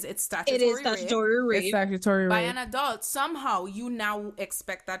what it is. It's statutory rape. It's statutory rape. By an adult. Somehow, you now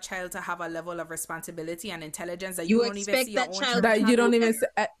expect that child to have a level of responsibility and intelligence that you don't even see your own child. That you don't even see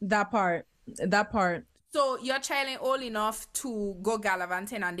that part. So your child ain't old enough to go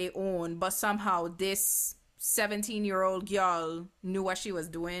gallivanting on their own, but somehow this 17-year-old girl knew what she was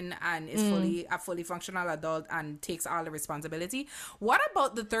doing and is a fully functional adult and takes all the responsibility. What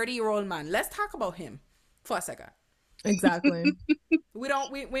about the 30-year-old man? Let's talk about him for a second. Exactly. we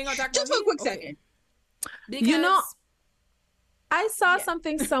ain't gonna talk just about for a quick second. Because I saw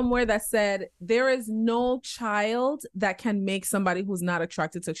something somewhere that said there is no child that can make somebody who's not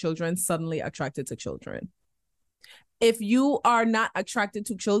attracted to children suddenly attracted to children. If you are not attracted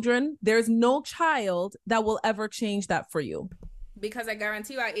to children, there's no child that will ever change that for you. Because I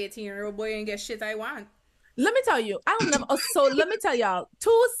guarantee you, an 18-year-old boy ain't get shit I want. Let me tell you, let me tell y'all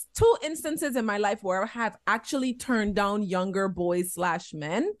two instances in my life where I have actually turned down younger boys /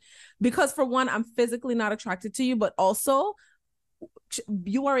 men because, for one, I'm physically not attracted to you, but also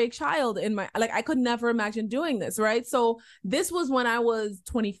you are a child in my, like, I could never imagine doing this, right? So this was when I was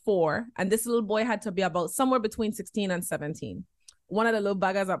 24 and this little boy had to be about somewhere between 16 and 17. One of the little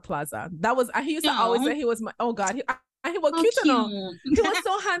baggers at Plaza. That was, he used to always say he was my, oh God, he was cute enough. He was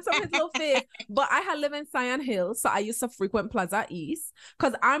so handsome, his little face. But I had lived in Scion Hill, so I used to frequent Plaza East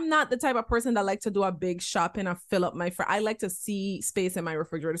because I'm not the type of person that like to do a big shopping and fill up my I like to see space in my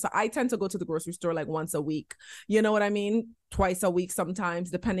refrigerator. So I tend to go to the grocery store like once a week. You know what I mean? Twice a week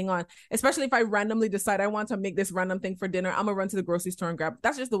sometimes, depending on, especially if I randomly decide I want to make this random thing for dinner, I'm gonna run to the grocery store and grab.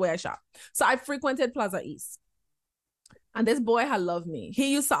 That's just the way I shop. So I frequented Plaza East. And this boy had loved me.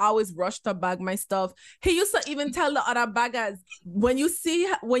 He used to always rush to bag my stuff. He used to even tell the other baggers, when you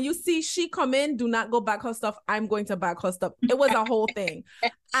see she come in, do not go bag her stuff. I'm going to bag her stuff. It was a whole thing.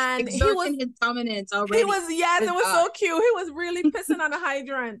 And he was his dominance already. It was so cute. He was really pissing on the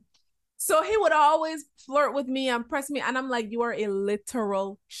hydrant. So he would always flirt with me and press me. And I'm like, you are a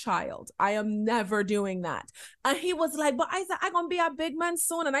literal child. I am never doing that. And he was like, but Isaac, I'm going to be a big man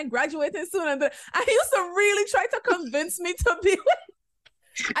soon. And I graduated soon. And he used to really try to convince me to be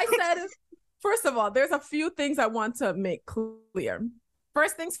with. I said, first of all, there's a few things I want to make clear.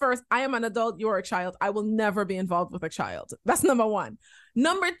 First things first, I am an adult. You're a child. I will never be involved with a child. That's number one.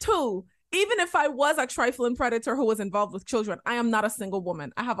 Number two, even if I was a trifling predator who was involved with children, I am not a single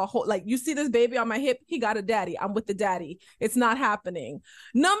woman. I have a whole, like, you see this baby on my hip? He got a daddy. I'm with the daddy. It's not happening.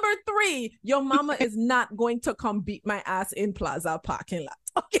 Number three, your mama is not going to come beat my ass in Plaza parking lot.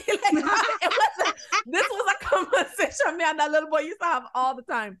 Okay, this was a conversation me and that little boy used to have all the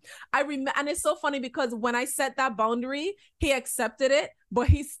time. I remember, and it's so funny because when I set that boundary, he accepted it, but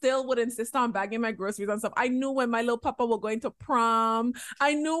he still would insist on bagging my groceries and stuff. I knew when my little papa was going to prom.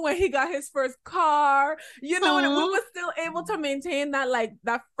 I knew when he got his first car. You know, and we were still able to maintain that, like,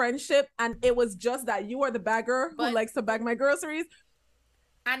 that friendship. And it was just that you are the bagger who likes to bag my groceries.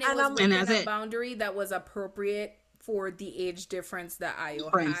 And it was within a boundary that was appropriate for the age difference that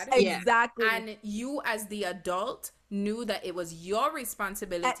Ayo had. Exactly. And you as the adult knew that it was your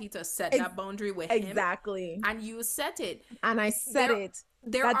responsibility to set that boundary with him. Exactly. And you set it. And I set it.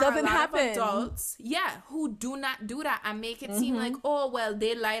 That doesn't happen. Adults, who do not do that and make it seem like, oh, well,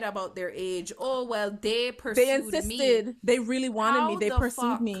 they lied about their age. Oh, well, they pursued me. They insisted. They really wanted me. They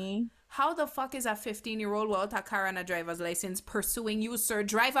pursued me. How the fuck is a 15-year-old without a car and a driver's license pursuing you, sir?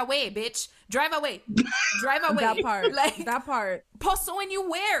 Drive away, bitch. Drive away. Drive away. That part. Pursuing you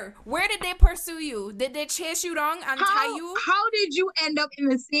where? Where did they pursue you? Did they chase you down and tie you? How did you end up in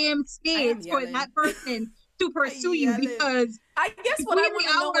the same space for that person to pursue you? Because I guess what Between I want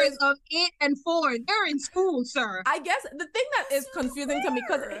the to know hours is of 8 and 4, they're in school, sir. I guess the thing that is confusing to me,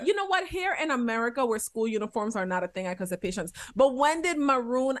 because you know what, here in America where school uniforms are not a thing, I can say patience. But when did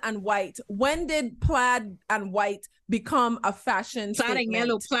maroon and white, when did plaid and white become a fashion Plaid statement? and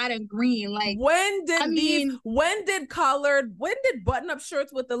yellow, plaid and green. Like, when did I mean, when did button-up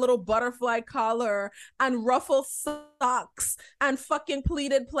shirts with the little butterfly collar and ruffle socks and fucking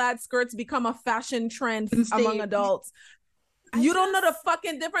pleated plaid skirts become a fashion trend among adults? You don't know the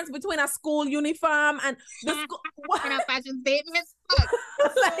fucking difference between a school uniform and the school and a fashion statement.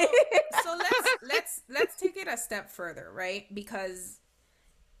 So let's take it a step further, right? Because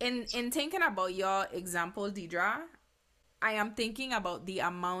in thinking about your example, Deidre, I am thinking about the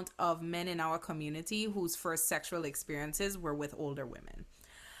amount of men in our community whose first sexual experiences were with older women,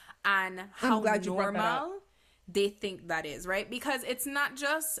 and how normal they think that is, right? Because it's not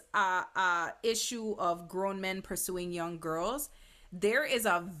just a issue of grown men pursuing young girls. There is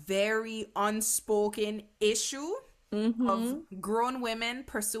a very unspoken issue of grown women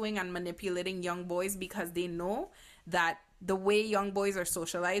pursuing and manipulating young boys because they know that the way young boys are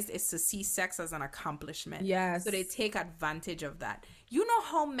socialized is to see sex as an accomplishment. Yes. So they take advantage of that. You know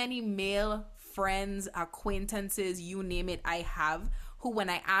how many male friends, acquaintances, you name it, I have, who when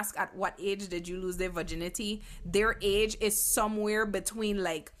I ask at what age did you lose their virginity, their age is somewhere between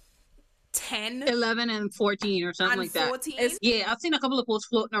like 10, 11 and 14 or something like 14? That. Yeah, I've seen a couple of posts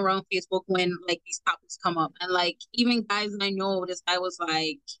floating around Facebook when like these topics come up. And like even guys that I know, this guy was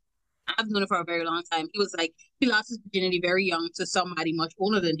like, I've known him for a very long time. He was like, he lost his virginity very young to somebody much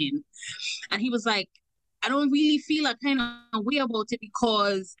older than him. And he was like, I don't really feel a kind of way about it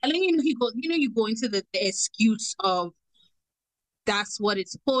because, and then you go into the excuse of that's what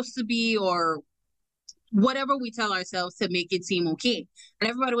it's supposed to be or whatever we tell ourselves to make it seem okay. And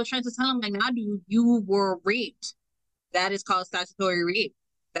everybody was trying to tell him, like, nah, dude, you were raped. That is called statutory rape.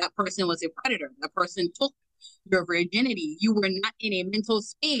 That person was a predator. That person took your virginity. You were not in a mental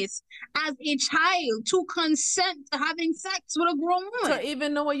space as a child to consent to having sex with a grown woman. To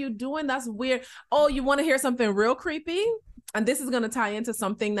even know what you're doing, that's weird. Oh, you want to hear something real creepy? And this is going to tie into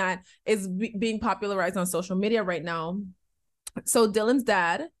something that is being popularized on social media right now. So Dylan's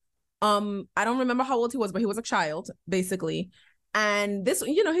dad, I don't remember how old he was, but he was a child, basically. And this,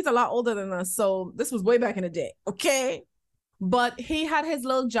 he's a lot older than us. So this was way back in the day. Okay. But he had his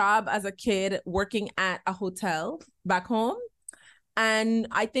little job as a kid working at a hotel back home. And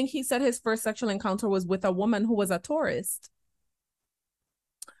I think he said his first sexual encounter was with a woman who was a tourist.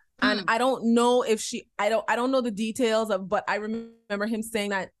 And I don't know if I don't know the details of, but I remember him saying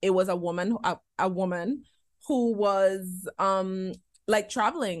that it was a woman who was like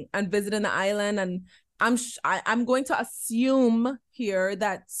traveling and visiting the island. And I'm going to assume here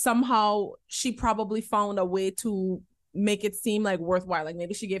that somehow she probably found a way to make it seem like worthwhile. Like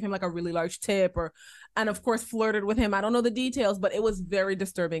maybe she gave him like a really large tip and of course flirted with him. I don't know the details, but it was very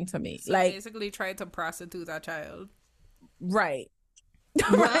disturbing to me. So like basically tried to prostitute that child. Right.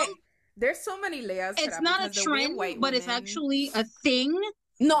 Well, there's so many layers. It's not a trend, but it's actually a thing.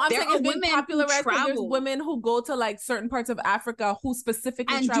 No, I'm saying it's been popularized because there's women who go to like certain parts of Africa who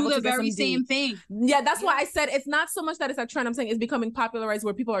specifically and travel do to the get very some same D. thing. Yeah, that's why I said it's not so much that it's a trend. I'm saying it's becoming popularized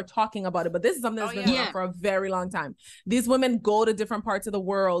where people are talking about it. But this is something that's been going on for a very long time. These women go to different parts of the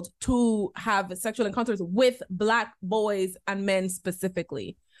world to have sexual encounters with Black boys and men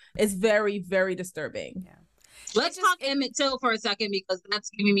specifically. It's very, very disturbing. Yeah. Let's talk Emmett Till for a second because that's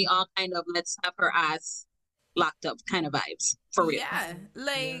giving me all kind of let's have her ass locked up kind of vibes for real. Yeah,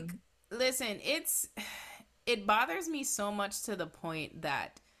 like listen, it bothers me so much to the point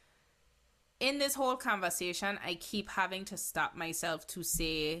that in this whole conversation, I keep having to stop myself to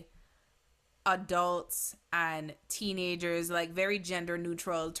say adults and teenagers, like very gender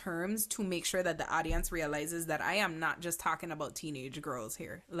neutral terms, to make sure that the audience realizes that I am not just talking about teenage girls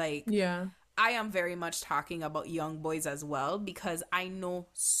here. Like, yeah, I am very much talking about young boys as well, because I know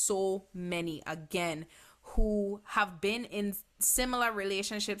so many, again, who have been in similar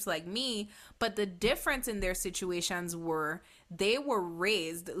relationships like me, but the difference in their situations were they were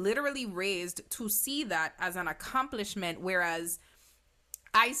literally raised to see that as an accomplishment, whereas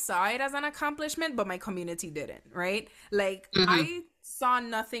I saw it as an accomplishment, but my community didn't, right? Like, I saw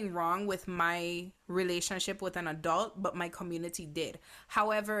nothing wrong with my relationship with an adult, but my community did.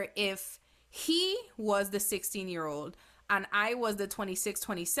 However, if he was the 16-year-old and I was the 26,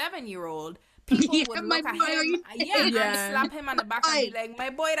 27-year-old, people Yeah, would my look at boy, are him, you yeah, and Yeah. slap him on the back and be like, "My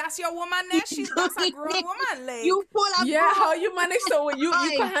boy, that's your woman there. That's a grown woman." Like, you pull up. Yeah, how you manage so you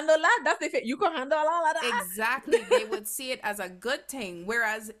Fine. can handle that? That's if you can handle all of that. exactly, they would see it as a good thing.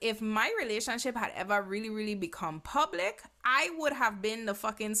 Whereas if my relationship had ever really, really become public, I would have been the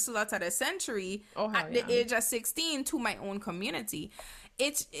fucking slut of the century at the age of 16 to my own community.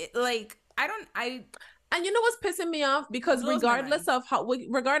 Like, And you know what's pissing me off? Because regardless of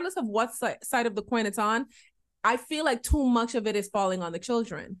what side of the coin it's on, I feel like too much of it is falling on the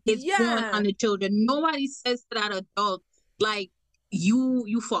children. It's falling on the children. Nobody says to that adult, like,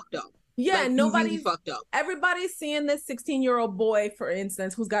 you fucked up. Yeah, like, nobody's really fucked up. Everybody's seeing this 16-year-old boy, for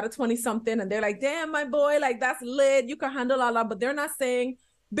instance, who's got a 20-something, and they're like, damn, my boy, like, that's lit. You can handle all that. But they're not saying,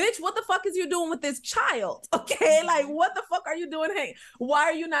 bitch, what the fuck is you doing with this child? Okay, like, what the fuck are you doing? Hey, why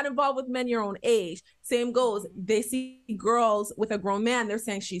are you not involved with men your own age? Same goes. They see girls with a grown man. They're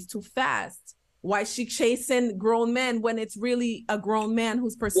saying she's too fast. Why is she chasing grown men when it's really a grown man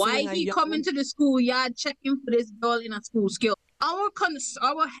who's pursuing? Why he coming to the schoolyard checking for this girl in a school skill? Our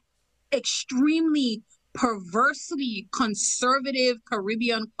extremely perversely conservative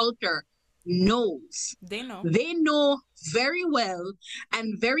Caribbean culture knows. They know very well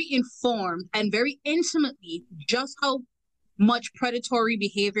and very informed and very intimately just how much predatory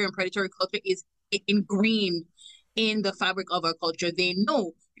behavior and predatory culture is ingrained in the fabric of our culture. They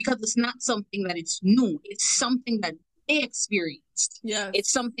know, because it's not something that it's new. It's something that they experienced. Yes.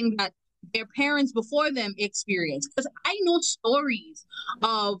 It's something that their parents before them experienced. Because I know stories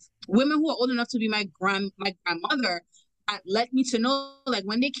of women who are old enough to be my grandmother that let me to know, like,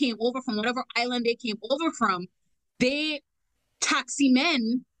 when they came over from whatever island they came over from, they taxi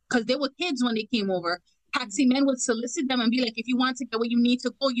men, because they were kids when they came over, taxi men would solicit them and be like, if you want to get where you need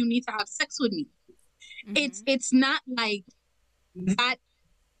to go, you need to have sex with me. It's not like that.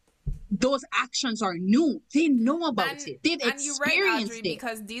 Those actions are new. They know about it. They've experienced it.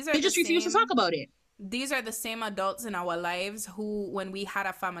 Because they just refuse to talk about it. These are the same adults in our lives who, when we had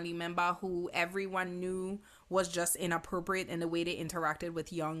a family member who everyone knew was just inappropriate in the way they interacted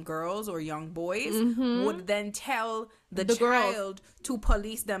with young girls or young boys, would then tell the child to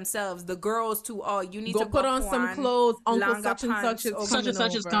police themselves. The girls to, oh, you need to put on some clothes. Uncle such and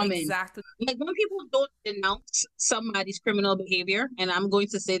such is coming. Exactly. Like, when people don't denounce somebody's criminal behavior, and I'm going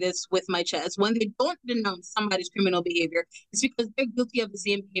to say this with my chest, when they don't denounce somebody's criminal behavior, it's because they're guilty of the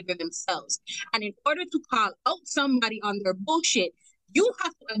same behavior themselves. And in order to call out somebody on their bullshit, you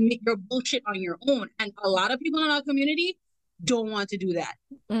have to admit your bullshit on your own. And a lot of people in our community don't want to do that.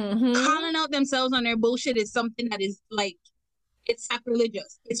 Calling out themselves on their bullshit is something that is like, it's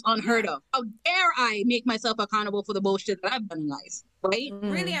sacrilegious. It's unheard of. How dare I make myself accountable for the bullshit that I've done in life, right?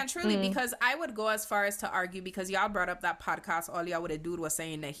 Really and truly, because I would go as far as to argue, because y'all brought up that podcast, all y'all with a dude was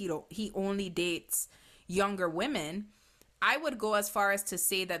saying that he only dates younger women. I would go as far as to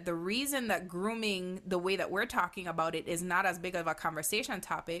say that the reason that grooming, the way that we're talking about it, is not as big of a conversation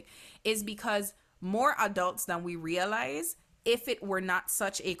topic is because more adults than we realize, if it were not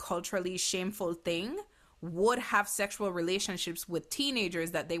such a culturally shameful thing, would have sexual relationships with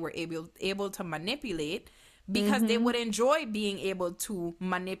teenagers that they were able to manipulate, because they would enjoy being able to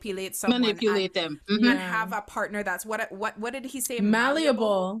manipulate someone, them, and have a partner that's what did he say?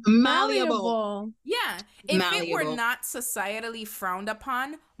 Malleable. Yeah. If it were not societally frowned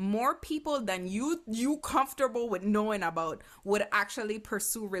upon, more people than you comfortable with knowing about would actually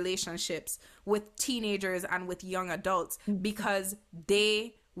pursue relationships with teenagers and with young adults, because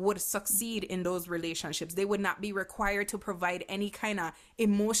they would succeed in those relationships. They would not be required to provide any kind of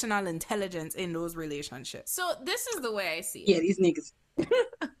emotional intelligence in those relationships. So this is the way I see it. Yeah, these niggas.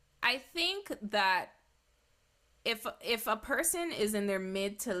 I think that if a person is in their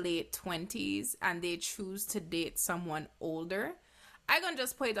mid to late 20s and they choose to date someone older, I'm going to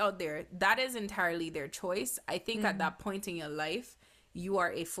just put it out there, that is entirely their choice. I think at that point in your life, you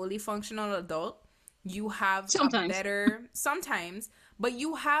are a fully functional adult. You have sometimes, but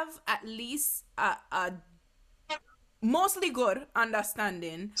you have at least a mostly good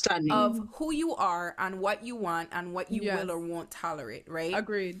understanding of who you are and what you want and what you will or won't tolerate, right?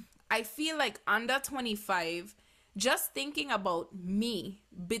 Agreed. I feel like under 25, just thinking about me,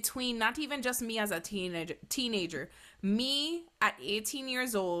 between not even just me as a teenager, me at 18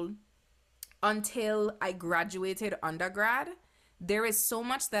 years old until I graduated undergrad, there is so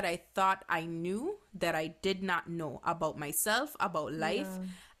much that I thought I knew that I did not know about myself, about life. Yeah.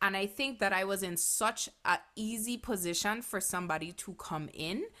 And I think that I was in such an easy position for somebody to come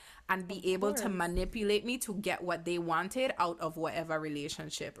in and be able to manipulate me to get what they wanted out of whatever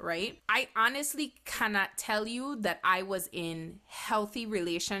relationship, right? I honestly cannot tell you that I was in healthy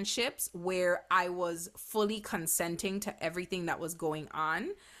relationships where I was fully consenting to everything that was going on.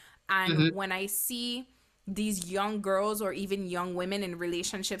 And when I see these young girls or even young women in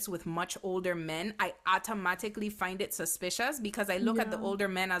relationships with much older men, I automatically find it suspicious, because I look at the older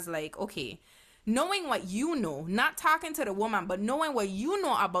men as like, okay, knowing what you know, not talking to the woman, but knowing what you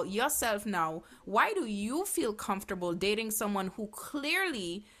know about yourself now, why do you feel comfortable dating someone who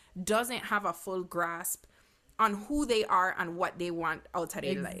clearly doesn't have a full grasp on who they are and what they want out of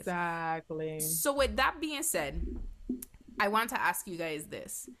their life? Exactly. So with that being said, I want to ask you guys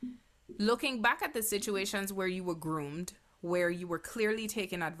this. Looking back at the situations where you were groomed, where you were clearly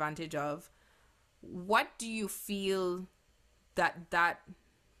taken advantage of, what do you feel that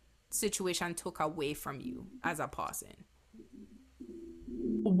situation took away from you as a person?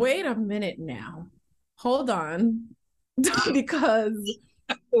 Wait a minute now. Hold on. Because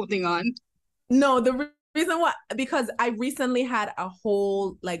holding on. No, the reason why, because I recently had a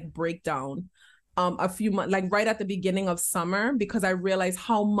whole like breakdown a few months, like right at the beginning of summer, because I realized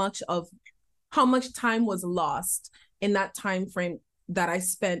how much time was lost in that time frame that I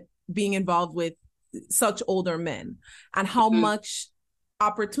spent being involved with such older men, and how much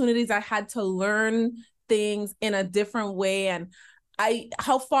opportunities I had to learn things in a different way, and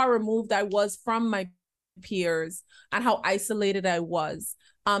how far removed I was from my peers, and how isolated I was.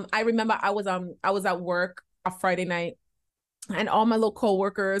 I remember I was at work a Friday night, and all my little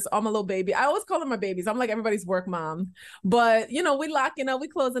coworkers, all my little baby, I always call them my babies. I'm like everybody's work mom. But we locking up, we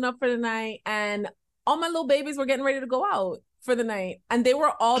closing up for the night, and all my little babies were getting ready to go out for the night. And they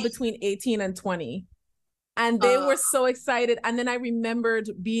were all between 18 and 20. And they were so excited. And then I remembered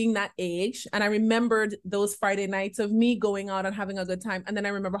being that age, and I remembered those Friday nights of me going out and having a good time. And then I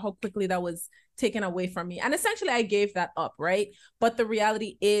remember how quickly that was taken away from me. And essentially I gave that up, right? But the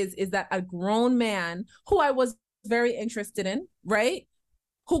reality is that a grown man who I was very interested in, right?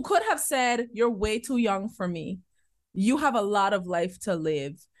 Who could have said, "You're way too young for me. You have a lot of life to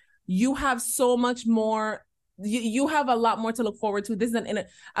live. You have so much more. You have a lot more to look forward to." This is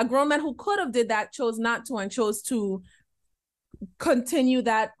a grown man who could have did that, chose not to, and chose to continue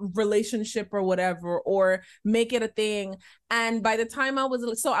that relationship or whatever, or make it a thing. And by the time I was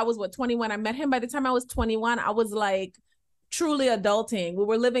 21, I met him. By the time I was 21, I was like truly adulting. We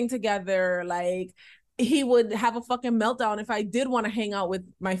were living together. Like, he would have a fucking meltdown if I did want to hang out with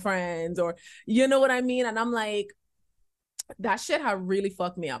my friends, or you know what I mean? And I'm like, that shit had really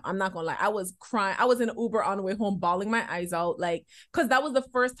fucked me up. I'm not gonna lie. I was crying. I was in an Uber on the way home, bawling my eyes out, like, because that was the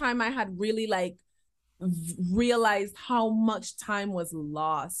first time I had really like realized how much time was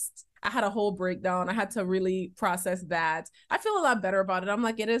lost. I had a whole breakdown. I had to really process that. I feel a lot better about it. I'm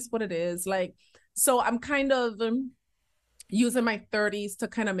like, it is what it is. Like, so I'm kind of using my 30s to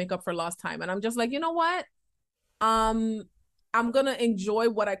kind of make up for lost time. And I'm just like, you know what? I'm gonna enjoy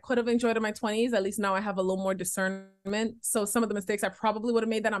what I could have enjoyed in my 20s. At least now I have a little more discernment. So some of the mistakes I probably would have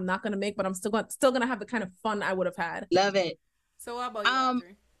made that I'm not gonna make, but I'm still gonna have the kind of fun I would have had. Love it. So what about you,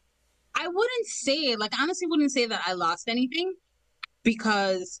 Audrey? I wouldn't say, like, honestly wouldn't say that I lost anything,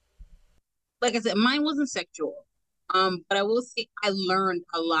 because like I said, mine wasn't sexual. But I will say I learned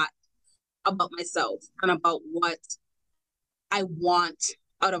a lot about myself and about what I want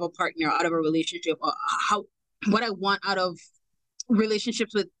out of a partner, out of a relationship, or what I want out of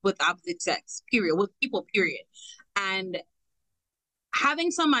relationships with opposite sex, period, with people, period. And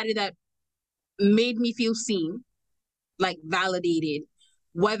having somebody that made me feel seen, like validated,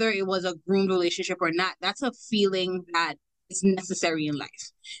 whether it was a groomed relationship or not, that's a feeling that is necessary in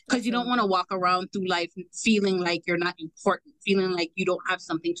life. Because you don't want to walk around through life feeling like you're not important, feeling like you don't have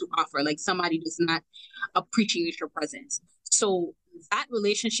something to offer, like somebody does not appreciate your presence. So that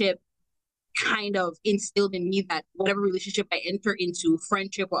relationship kind of instilled in me that whatever relationship I enter into,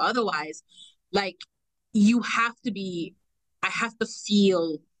 friendship or otherwise, like, I have to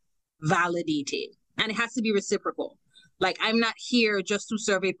feel validated, and it has to be reciprocal. Like, I'm not here just to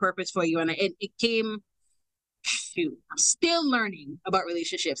serve a purpose for you. And I'm still learning about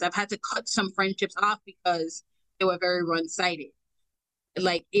relationships. I've had to cut some friendships off because they were very one-sided.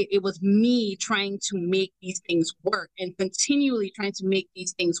 Like, it was me trying to make these things work, and continually trying to make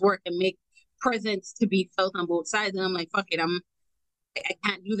these things work and make presence to be felt on both sides. And I'm like, fuck it, I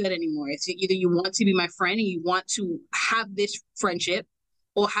can't do that anymore. It's either you want to be my friend and you want to have this friendship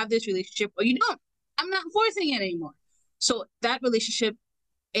or have this relationship, or you don't. I'm not forcing it anymore. So that relationship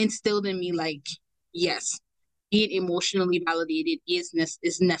instilled in me, like, yes, being emotionally validated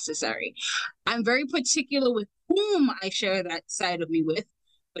is necessary. I'm very particular with whom I share that side of me with,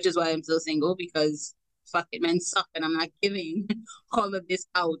 which is why I'm still single, because fuck it, men suck, and I'm not giving all of this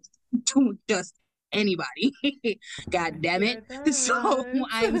out to just anybody. God damn it. So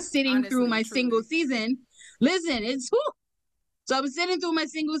I'm sitting through my single season. Listen, so I'm sitting through my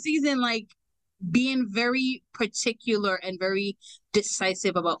single season, like being very particular and very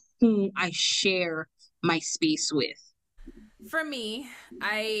decisive about whom I share my space with. For me,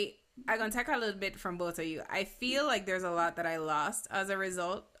 I'm gonna take a little bit from both of you. I feel like there's a lot that I lost as a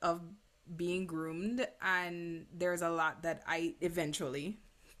result of being groomed, and there's a lot that I eventually,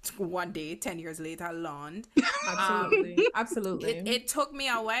 one day, 10 years later, learned. Absolutely. It took me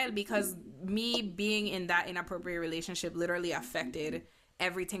a while, because me being in that inappropriate relationship literally affected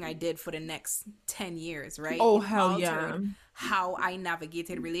everything I did for the next 10 years, right? Oh, it hell yeah. how I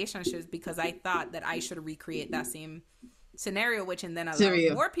navigated relationships, because I thought that I should recreate that same scenario, which and then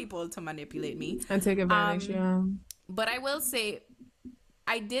allowed more people to manipulate me and take advantage. Yeah. But I will say,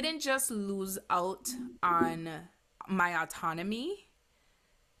 I didn't just lose out on my autonomy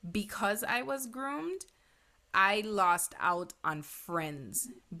because I was groomed. I lost out on friends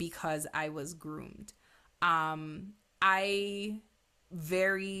because I was groomed. I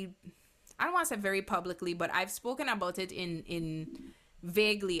don't want to say very publicly, but I've spoken about it in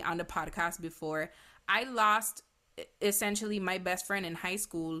vaguely on the podcast before. I lost essentially my best friend in high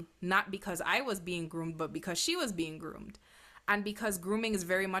school, not because I was being groomed, but because she was being groomed. And because grooming is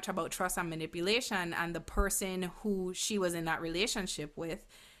very much about trust and manipulation, and the person who she was in that relationship with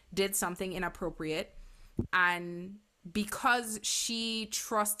did something inappropriate, and because she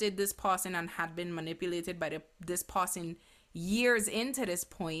trusted this person and had been manipulated by this person years into this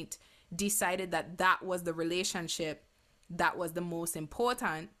point, decided that that was the relationship that was the most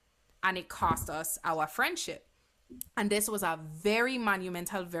important, and it cost us our friendship. And this was a very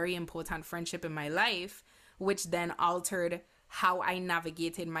monumental, very important friendship in my life, which then altered how I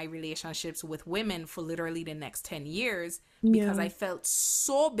navigated my relationships with women for literally the next 10 years, because I felt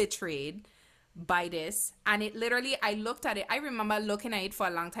so betrayed by this. And it literally, I looked at it, I remember looking at it for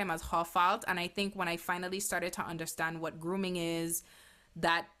a long time as her fault. And I think when I finally started to understand what grooming is,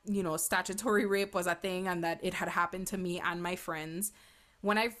 that, you know, statutory rape was a thing and that it had happened to me and my friends,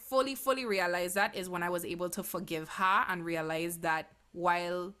 when I fully realized that, is when I was able to forgive her and realize that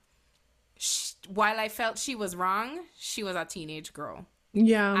while I felt she was wrong, she was a teenage girl.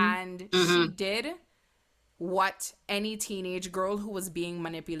 Yeah. And she did what any teenage girl who was being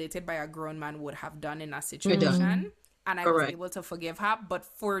manipulated by a grown man would have done in that situation. And I was able to forgive her. But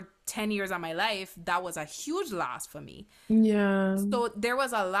for 10 years of my life, that was a huge loss for me. Yeah. So there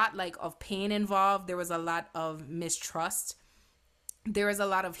was a lot of pain involved. There was a lot of mistrust. There is a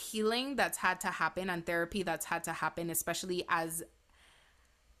lot of healing that's had to happen, and therapy that's had to happen, especially as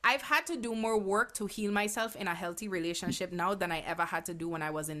I've had to do more work to heal myself in a healthy relationship now than I ever had to do when I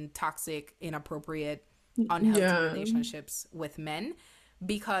was in toxic, inappropriate, unhealthy relationships with men,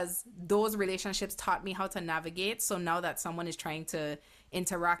 because those relationships taught me how to navigate. So now that someone is trying to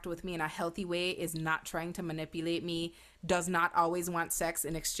interact with me in a healthy way, is not trying to manipulate me, does not always want sex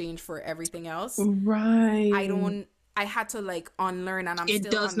in exchange for everything else. Right. I had to like unlearn, and I'm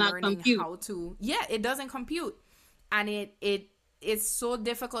still unlearning how to. Yeah, it doesn't compute, and it's so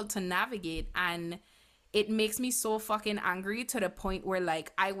difficult to navigate, and it makes me so fucking angry to the point where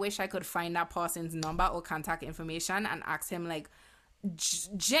like I wish I could find that person's number or contact information and ask him like,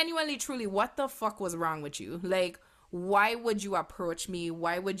 genuinely, truly, what the fuck was wrong with you? Like, why would you approach me?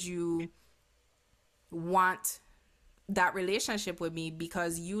 Why would you want that relationship with me?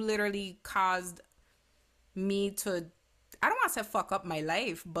 Because you literally caused me to, I don't want to say fuck up my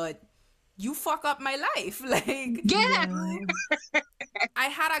life, but you fuck up my life. Like, I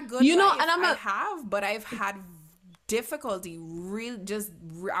had a good life, and but I've had difficulty,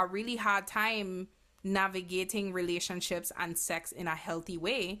 a really hard time navigating relationships and sex in a healthy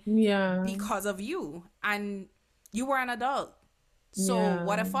way because of you, and you were an adult, so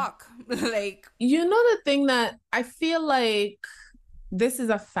what the fuck. Like, you know, the thing that I feel like this is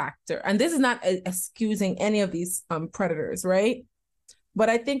a factor, and this is not excusing any of these predators, right? But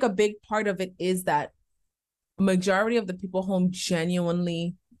I think a big part of it is that majority of the people home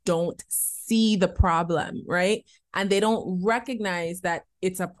genuinely don't see the problem, right? And they don't recognize that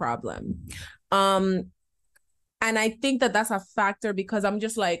it's a problem. And I think that that's a factor, because I'm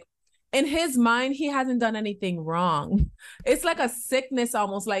just like, in his mind, he hasn't done anything wrong. It's like a sickness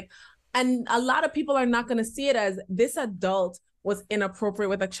almost, like, and a lot of people are not going to see it as this adult was inappropriate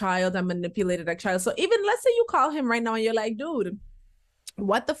with a child and manipulated a child. So even let's say you call him right now and you're like, dude,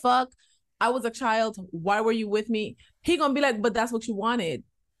 what the fuck? I was a child. Why were you with me? He gonna be like, but that's what you wanted.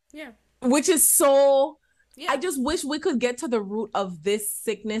 Yeah. Which is so I just wish we could get to the root of this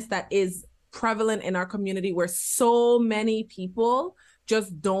sickness that is prevalent in our community, where so many people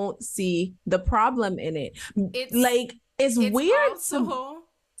just don't see the problem in it. It's weird also,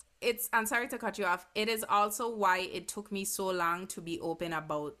 I'm sorry to cut you off. It is also why it took me so long to be open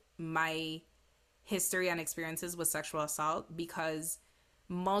about my history and experiences with sexual assault, because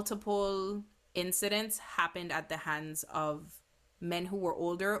multiple incidents happened at the hands of men who were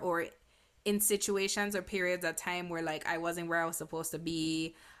older, or in situations or periods of time where like I wasn't where I was supposed to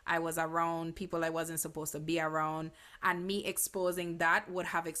be. I was around people I wasn't supposed to be around, and me exposing that would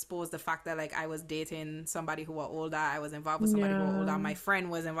have exposed the fact that like I was dating somebody who was older, I was involved with somebody who was older, my friend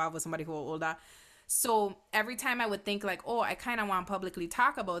was involved with somebody who was older. So every time I would think like, oh, I kind of want to publicly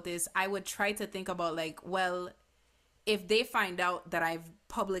talk about this, I would try to think about like, well, if they find out that I've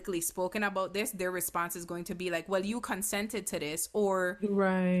publicly spoken about this, their response is going to be like, well, you consented to this, or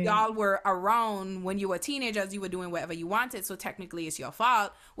y'all were around when you were teenagers, you were doing whatever you wanted, so technically it's your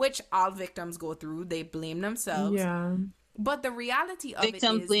fault, which all victims go through. They blame themselves. Yeah. But the reality of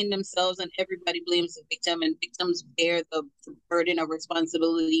victims blame themselves, and everybody blames the victim, and victims bear the burden of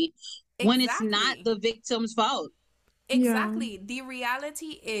responsibility when it's not the victim's fault. Exactly. Yeah. The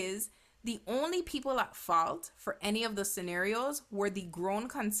reality is the only people at fault for any of the scenarios were the grown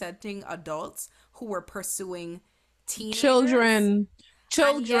consenting adults who were pursuing teenagers. Children.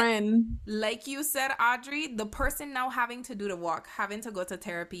 Yet, like you said, Audrey, the person now having to do the work, having to go to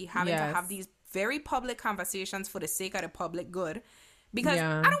therapy, having to have these very public conversations for the sake of the public good. Because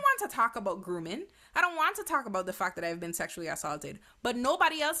I don't want to talk about grooming. I don't want to talk about the fact that I've been sexually assaulted. But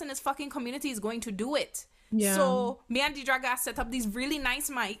nobody else in this fucking community is going to do it. Yeah. So me and Deidra set up these really nice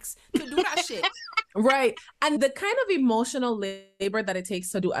mics to do that shit. Right. And the kind of emotional labor that it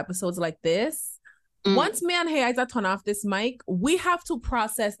takes to do episodes like this, once me and Heiza turn off this mic, we have to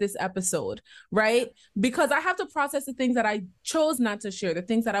process this episode, right? Because I have to process the things that I chose not to share, the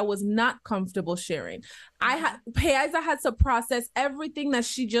things that I was not comfortable sharing. Heiza has to process everything that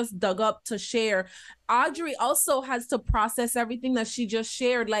she just dug up to share. Audrey also has to process everything that she just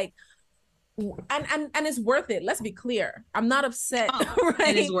shared. Like, and it's worth it. Let's be clear. I'm not upset. Right?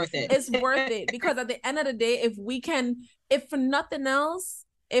 It is worth it. It's worth it, because at the end of the day, if for nothing else,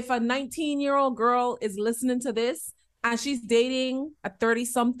 if a 19-year-old girl is listening to this and she's dating a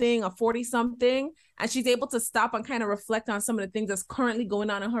 30-something, a 40-something, and she's able to stop and kind of reflect on some of the things that's currently going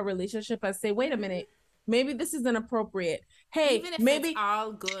on in her relationship and say, wait a minute, maybe this is inappropriate. Hey, even if maybe it's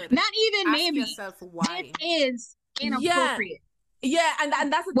all good. Not even ask maybe. yourself why. It is inappropriate. Yeah,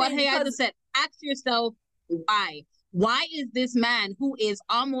 and that's the what thing. What Heiza said. Ask yourself why. Why is this man who is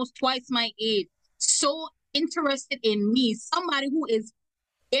almost twice my age so interested in me? Somebody who is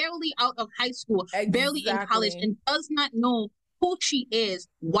barely out of high school, barely in college, and does not know who she is.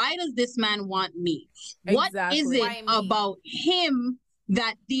 Why does this man want me? What is it about him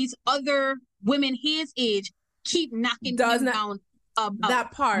that these other women his age keep knocking him down about?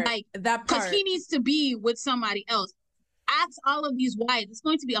 That part. Because he needs to be with somebody else. Ask all of these why. It's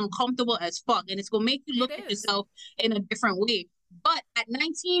going to be uncomfortable as fuck, and it's going to make you look at yourself in a different way. But at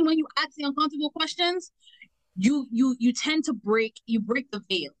 19, when you ask the uncomfortable questions, you tend to break the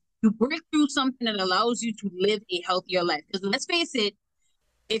veil. You break through something that allows you to live a healthier life. Because let's face it,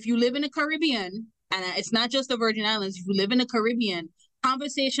 if you live in the Caribbean, and it's not just the Virgin Islands, if you live in the Caribbean,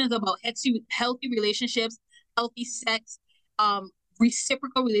 conversations about healthy relationships, healthy sex,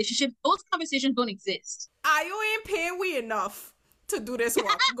 reciprocal relationships, those conversations don't exist. You ain't paying we enough to do this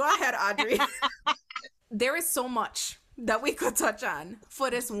work. Go ahead, Audrey. There is so much that we could touch on for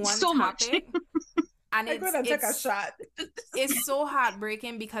this one topic. And I'm gonna take a shot. It's so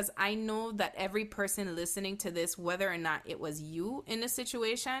heartbreaking, because I know that every person listening to this, whether or not it was you in the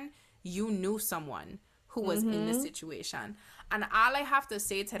situation, you knew someone who was in this situation. And all I have to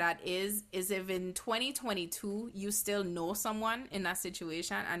say to that is if in 2022 you still know someone in that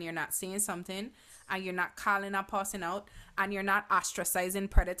situation and you're not saying something, and you're not calling that person out, and you're not ostracizing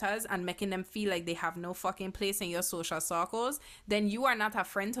predators and making them feel like they have no fucking place in your social circles, then you are not a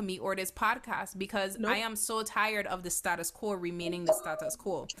friend to me or this podcast, because I am so tired of the status quo remaining the status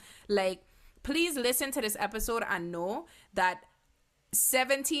quo. Like, please listen to this episode and know that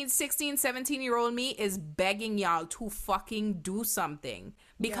 16, 17-year-old me is begging y'all to fucking do something,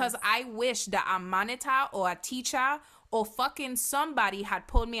 because I wish that a monitor or a teacher or fucking somebody had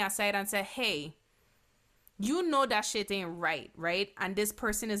pulled me aside and said, hey, you know that shit ain't right? And this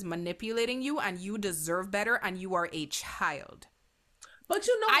person is manipulating you, and you deserve better, and you are a child. But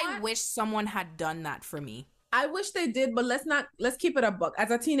you know what? I wish someone had done that for me. I wish they did, but let's keep it a buck.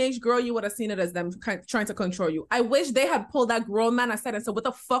 As a teenage girl, you would have seen it as them trying to control you. I wish they had pulled that grown man aside and said, what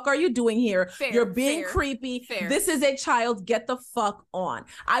the fuck are you doing here? You're being creepy. This is a child. Get the fuck on.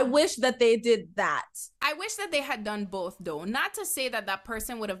 I wish that they did that. I wish that they had done both, though. Not to say that that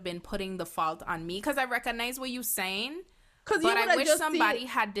person would have been putting the fault on me, because I recognize what you're saying. But I wish somebody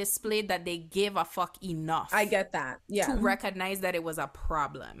had displayed that they gave a fuck enough. I get that. Yeah. To recognize that it was a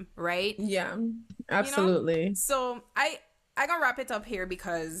problem, right? Yeah, absolutely. You know? So I gonna wrap it up here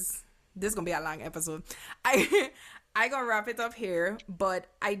because this is gonna be a long episode. I gonna wrap it up here, but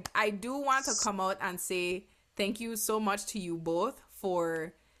I do want to come out and say thank you so much to you both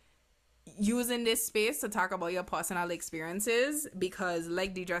for using this space to talk about your personal experiences, because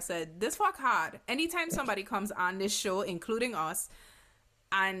like Deidre said, this fuck hard. Anytime somebody comes on this show, including us,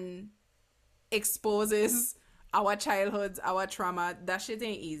 and exposes our childhoods, our trauma, that shit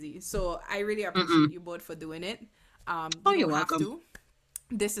ain't easy. So I really appreciate you both for doing it. You're welcome. To.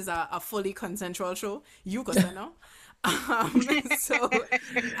 This is a fully consensual show. You could say no. So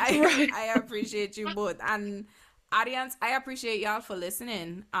I appreciate you both. And audience, I appreciate y'all for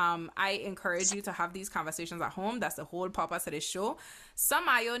listening. I encourage you to have these conversations at home. That's the whole purpose of this show. Some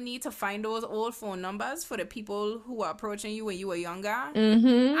of you need to find those old phone numbers for the people who are approaching you when you were younger.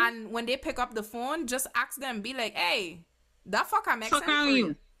 Mm-hmm. And when they pick up the phone, just ask them, be like, hey, that fucker makes sense for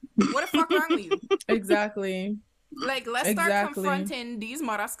you. What the fuck wrong with you? Exactly. Like, let's start confronting these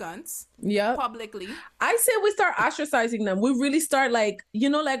mother skunts publicly. I say we start ostracizing them. We really start, like, you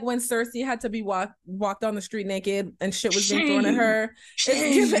know, like when Cersei had to be walked on the street naked and shit was being thrown at her.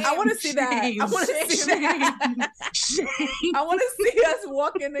 I want to see that. I want to see that. I want to see us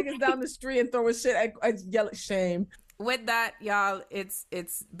walking niggas down the street and throwing shit. I yell at shame. With that, y'all, it's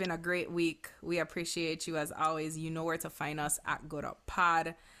been a great week. We appreciate you as always. You know where to find us at Good Up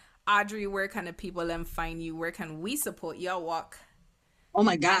Pod. Audrey, where can the people then find you? Where can we support your work? Oh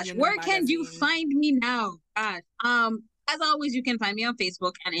my gosh, where can you find me now? Gosh, as always, you can find me on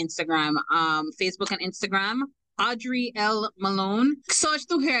Facebook and Instagram. Facebook and Instagram, Audrey L. Malone. Search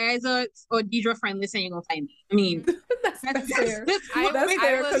through her or Deidre friend. Listen, you're gonna find me. I mean, that's fair.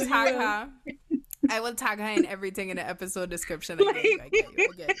 I will tag her in everything in the episode description. I get you.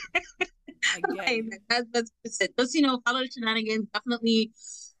 Okay. That's it. Just, you know, follow the shenanigans. Definitely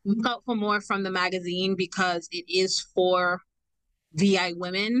look out for more from the magazine, because it is for VI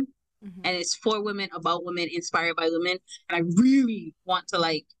women, and it's for women, about women, inspired by women. And I really want to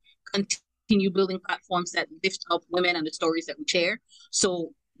like continue building platforms that lift up women and the stories that we share.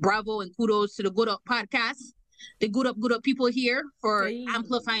 So bravo and kudos to the Good Up podcast, the good up people here for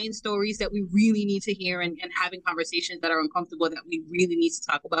amplifying stories that we really need to hear, and having conversations that are uncomfortable that we really need to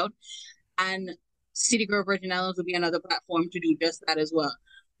talk about. And City Girl Virgin Islands will be another platform to do just that as well.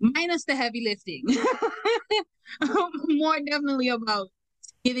 Minus the heavy lifting. More definitely about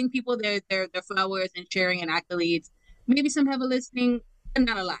giving people their flowers and sharing and accolades. Maybe some heavy lifting, but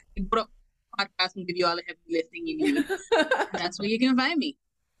not a lot. The Good Up podcast will give you all the heavy lifting you need. That's where you can find me.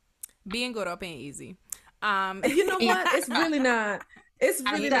 Being good up ain't easy. You know what? It's really not. It's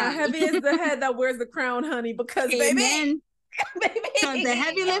really not. Heavy is the head that wears the crown, honey, because baby. Because the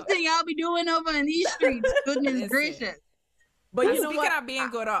heavy lifting y'all be doing over in these streets, goodness gracious. But you know what? Speaking of being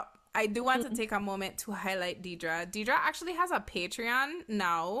good up, I do want to take a moment to highlight Deidre. Deidre actually has a Patreon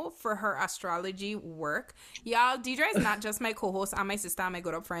now for her astrology work. Y'all, Deidre is not just my co-host and my sister and my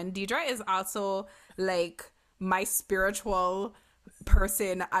good up friend. Deidre is also like my spiritual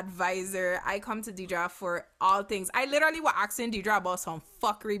person, advisor. I come to Deidre for all things. I literally was asking Deidre about some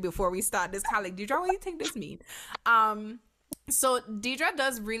fuckery before we start this call. Like, Deidre, what do you think this means? So Deidre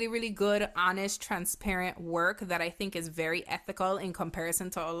does really, really good, honest, transparent work that I think is very ethical in comparison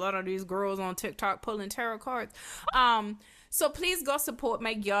to a lot of these girls on TikTok pulling tarot cards. So please go support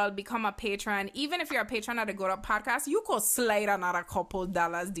my girl, become a patron. Even if you're a patron of the Good Up podcast, you could slide another couple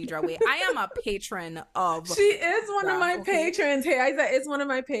dollars Deidre way. I am a patron of. She is one of my patrons. Hey, Isa is one of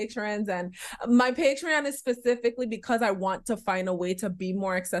my patrons, and my Patreon is specifically because I want to find a way to be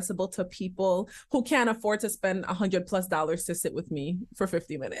more accessible to people who can't afford to spend $100+ to sit with me for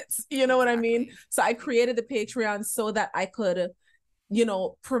 50 minutes. You know what I mean? So I created the Patreon so that I could, you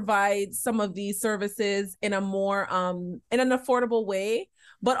know, provide some of these services in a more in an affordable way.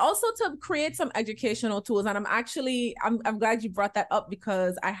 but also to create some educational tools. And I'm glad you brought that up,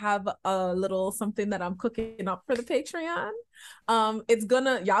 because I have a little something that I'm cooking up for the Patreon.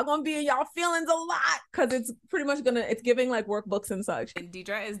 Y'all gonna be in y'all feelings a lot, because it's pretty much it's giving like workbooks and such. And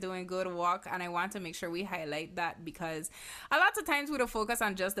Deidre is doing good work, and I want to make sure we highlight that, because a lot of times we don't focus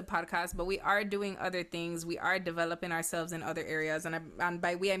on just the podcast, but we are doing other things. We are developing ourselves in other areas, and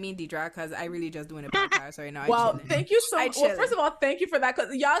by we I mean Deidre, because I really just doing a podcast right now. Well, thank you so much. Well, first of all, thank you for that,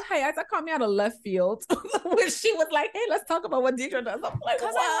 because y'all, hey, I called me out of left field when she was like, "Hey, let's talk about what Deidre does." I'm like,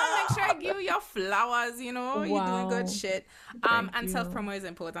 because I want to make sure I give you your flowers. You know, you're doing good shit. And self-promo is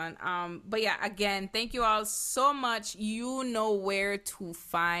important. But yeah, again, thank you all so much. You know where to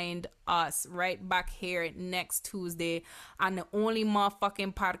find us, right back here next Tuesday on the only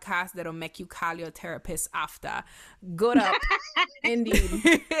motherfucking podcast that'll make you call your therapist after. Good up. Indeed.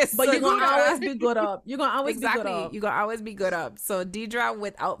 But you're gonna always be good up. You're gonna always be good up. You're gonna always be good up. So Deidre,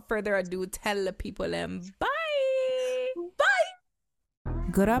 without further ado, tell the people bye.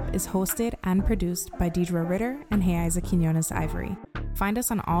 Good Up is hosted and produced by Deidre Ritter and Hey Isaac Quinones Ivory. Find us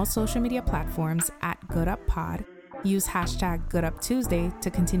on all social media platforms at Good Up Pod. Use hashtag Good Up Tuesday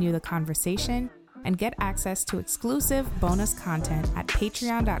to continue the conversation and get access to exclusive bonus content at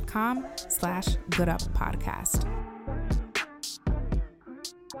patreon.com/gooduppodcast.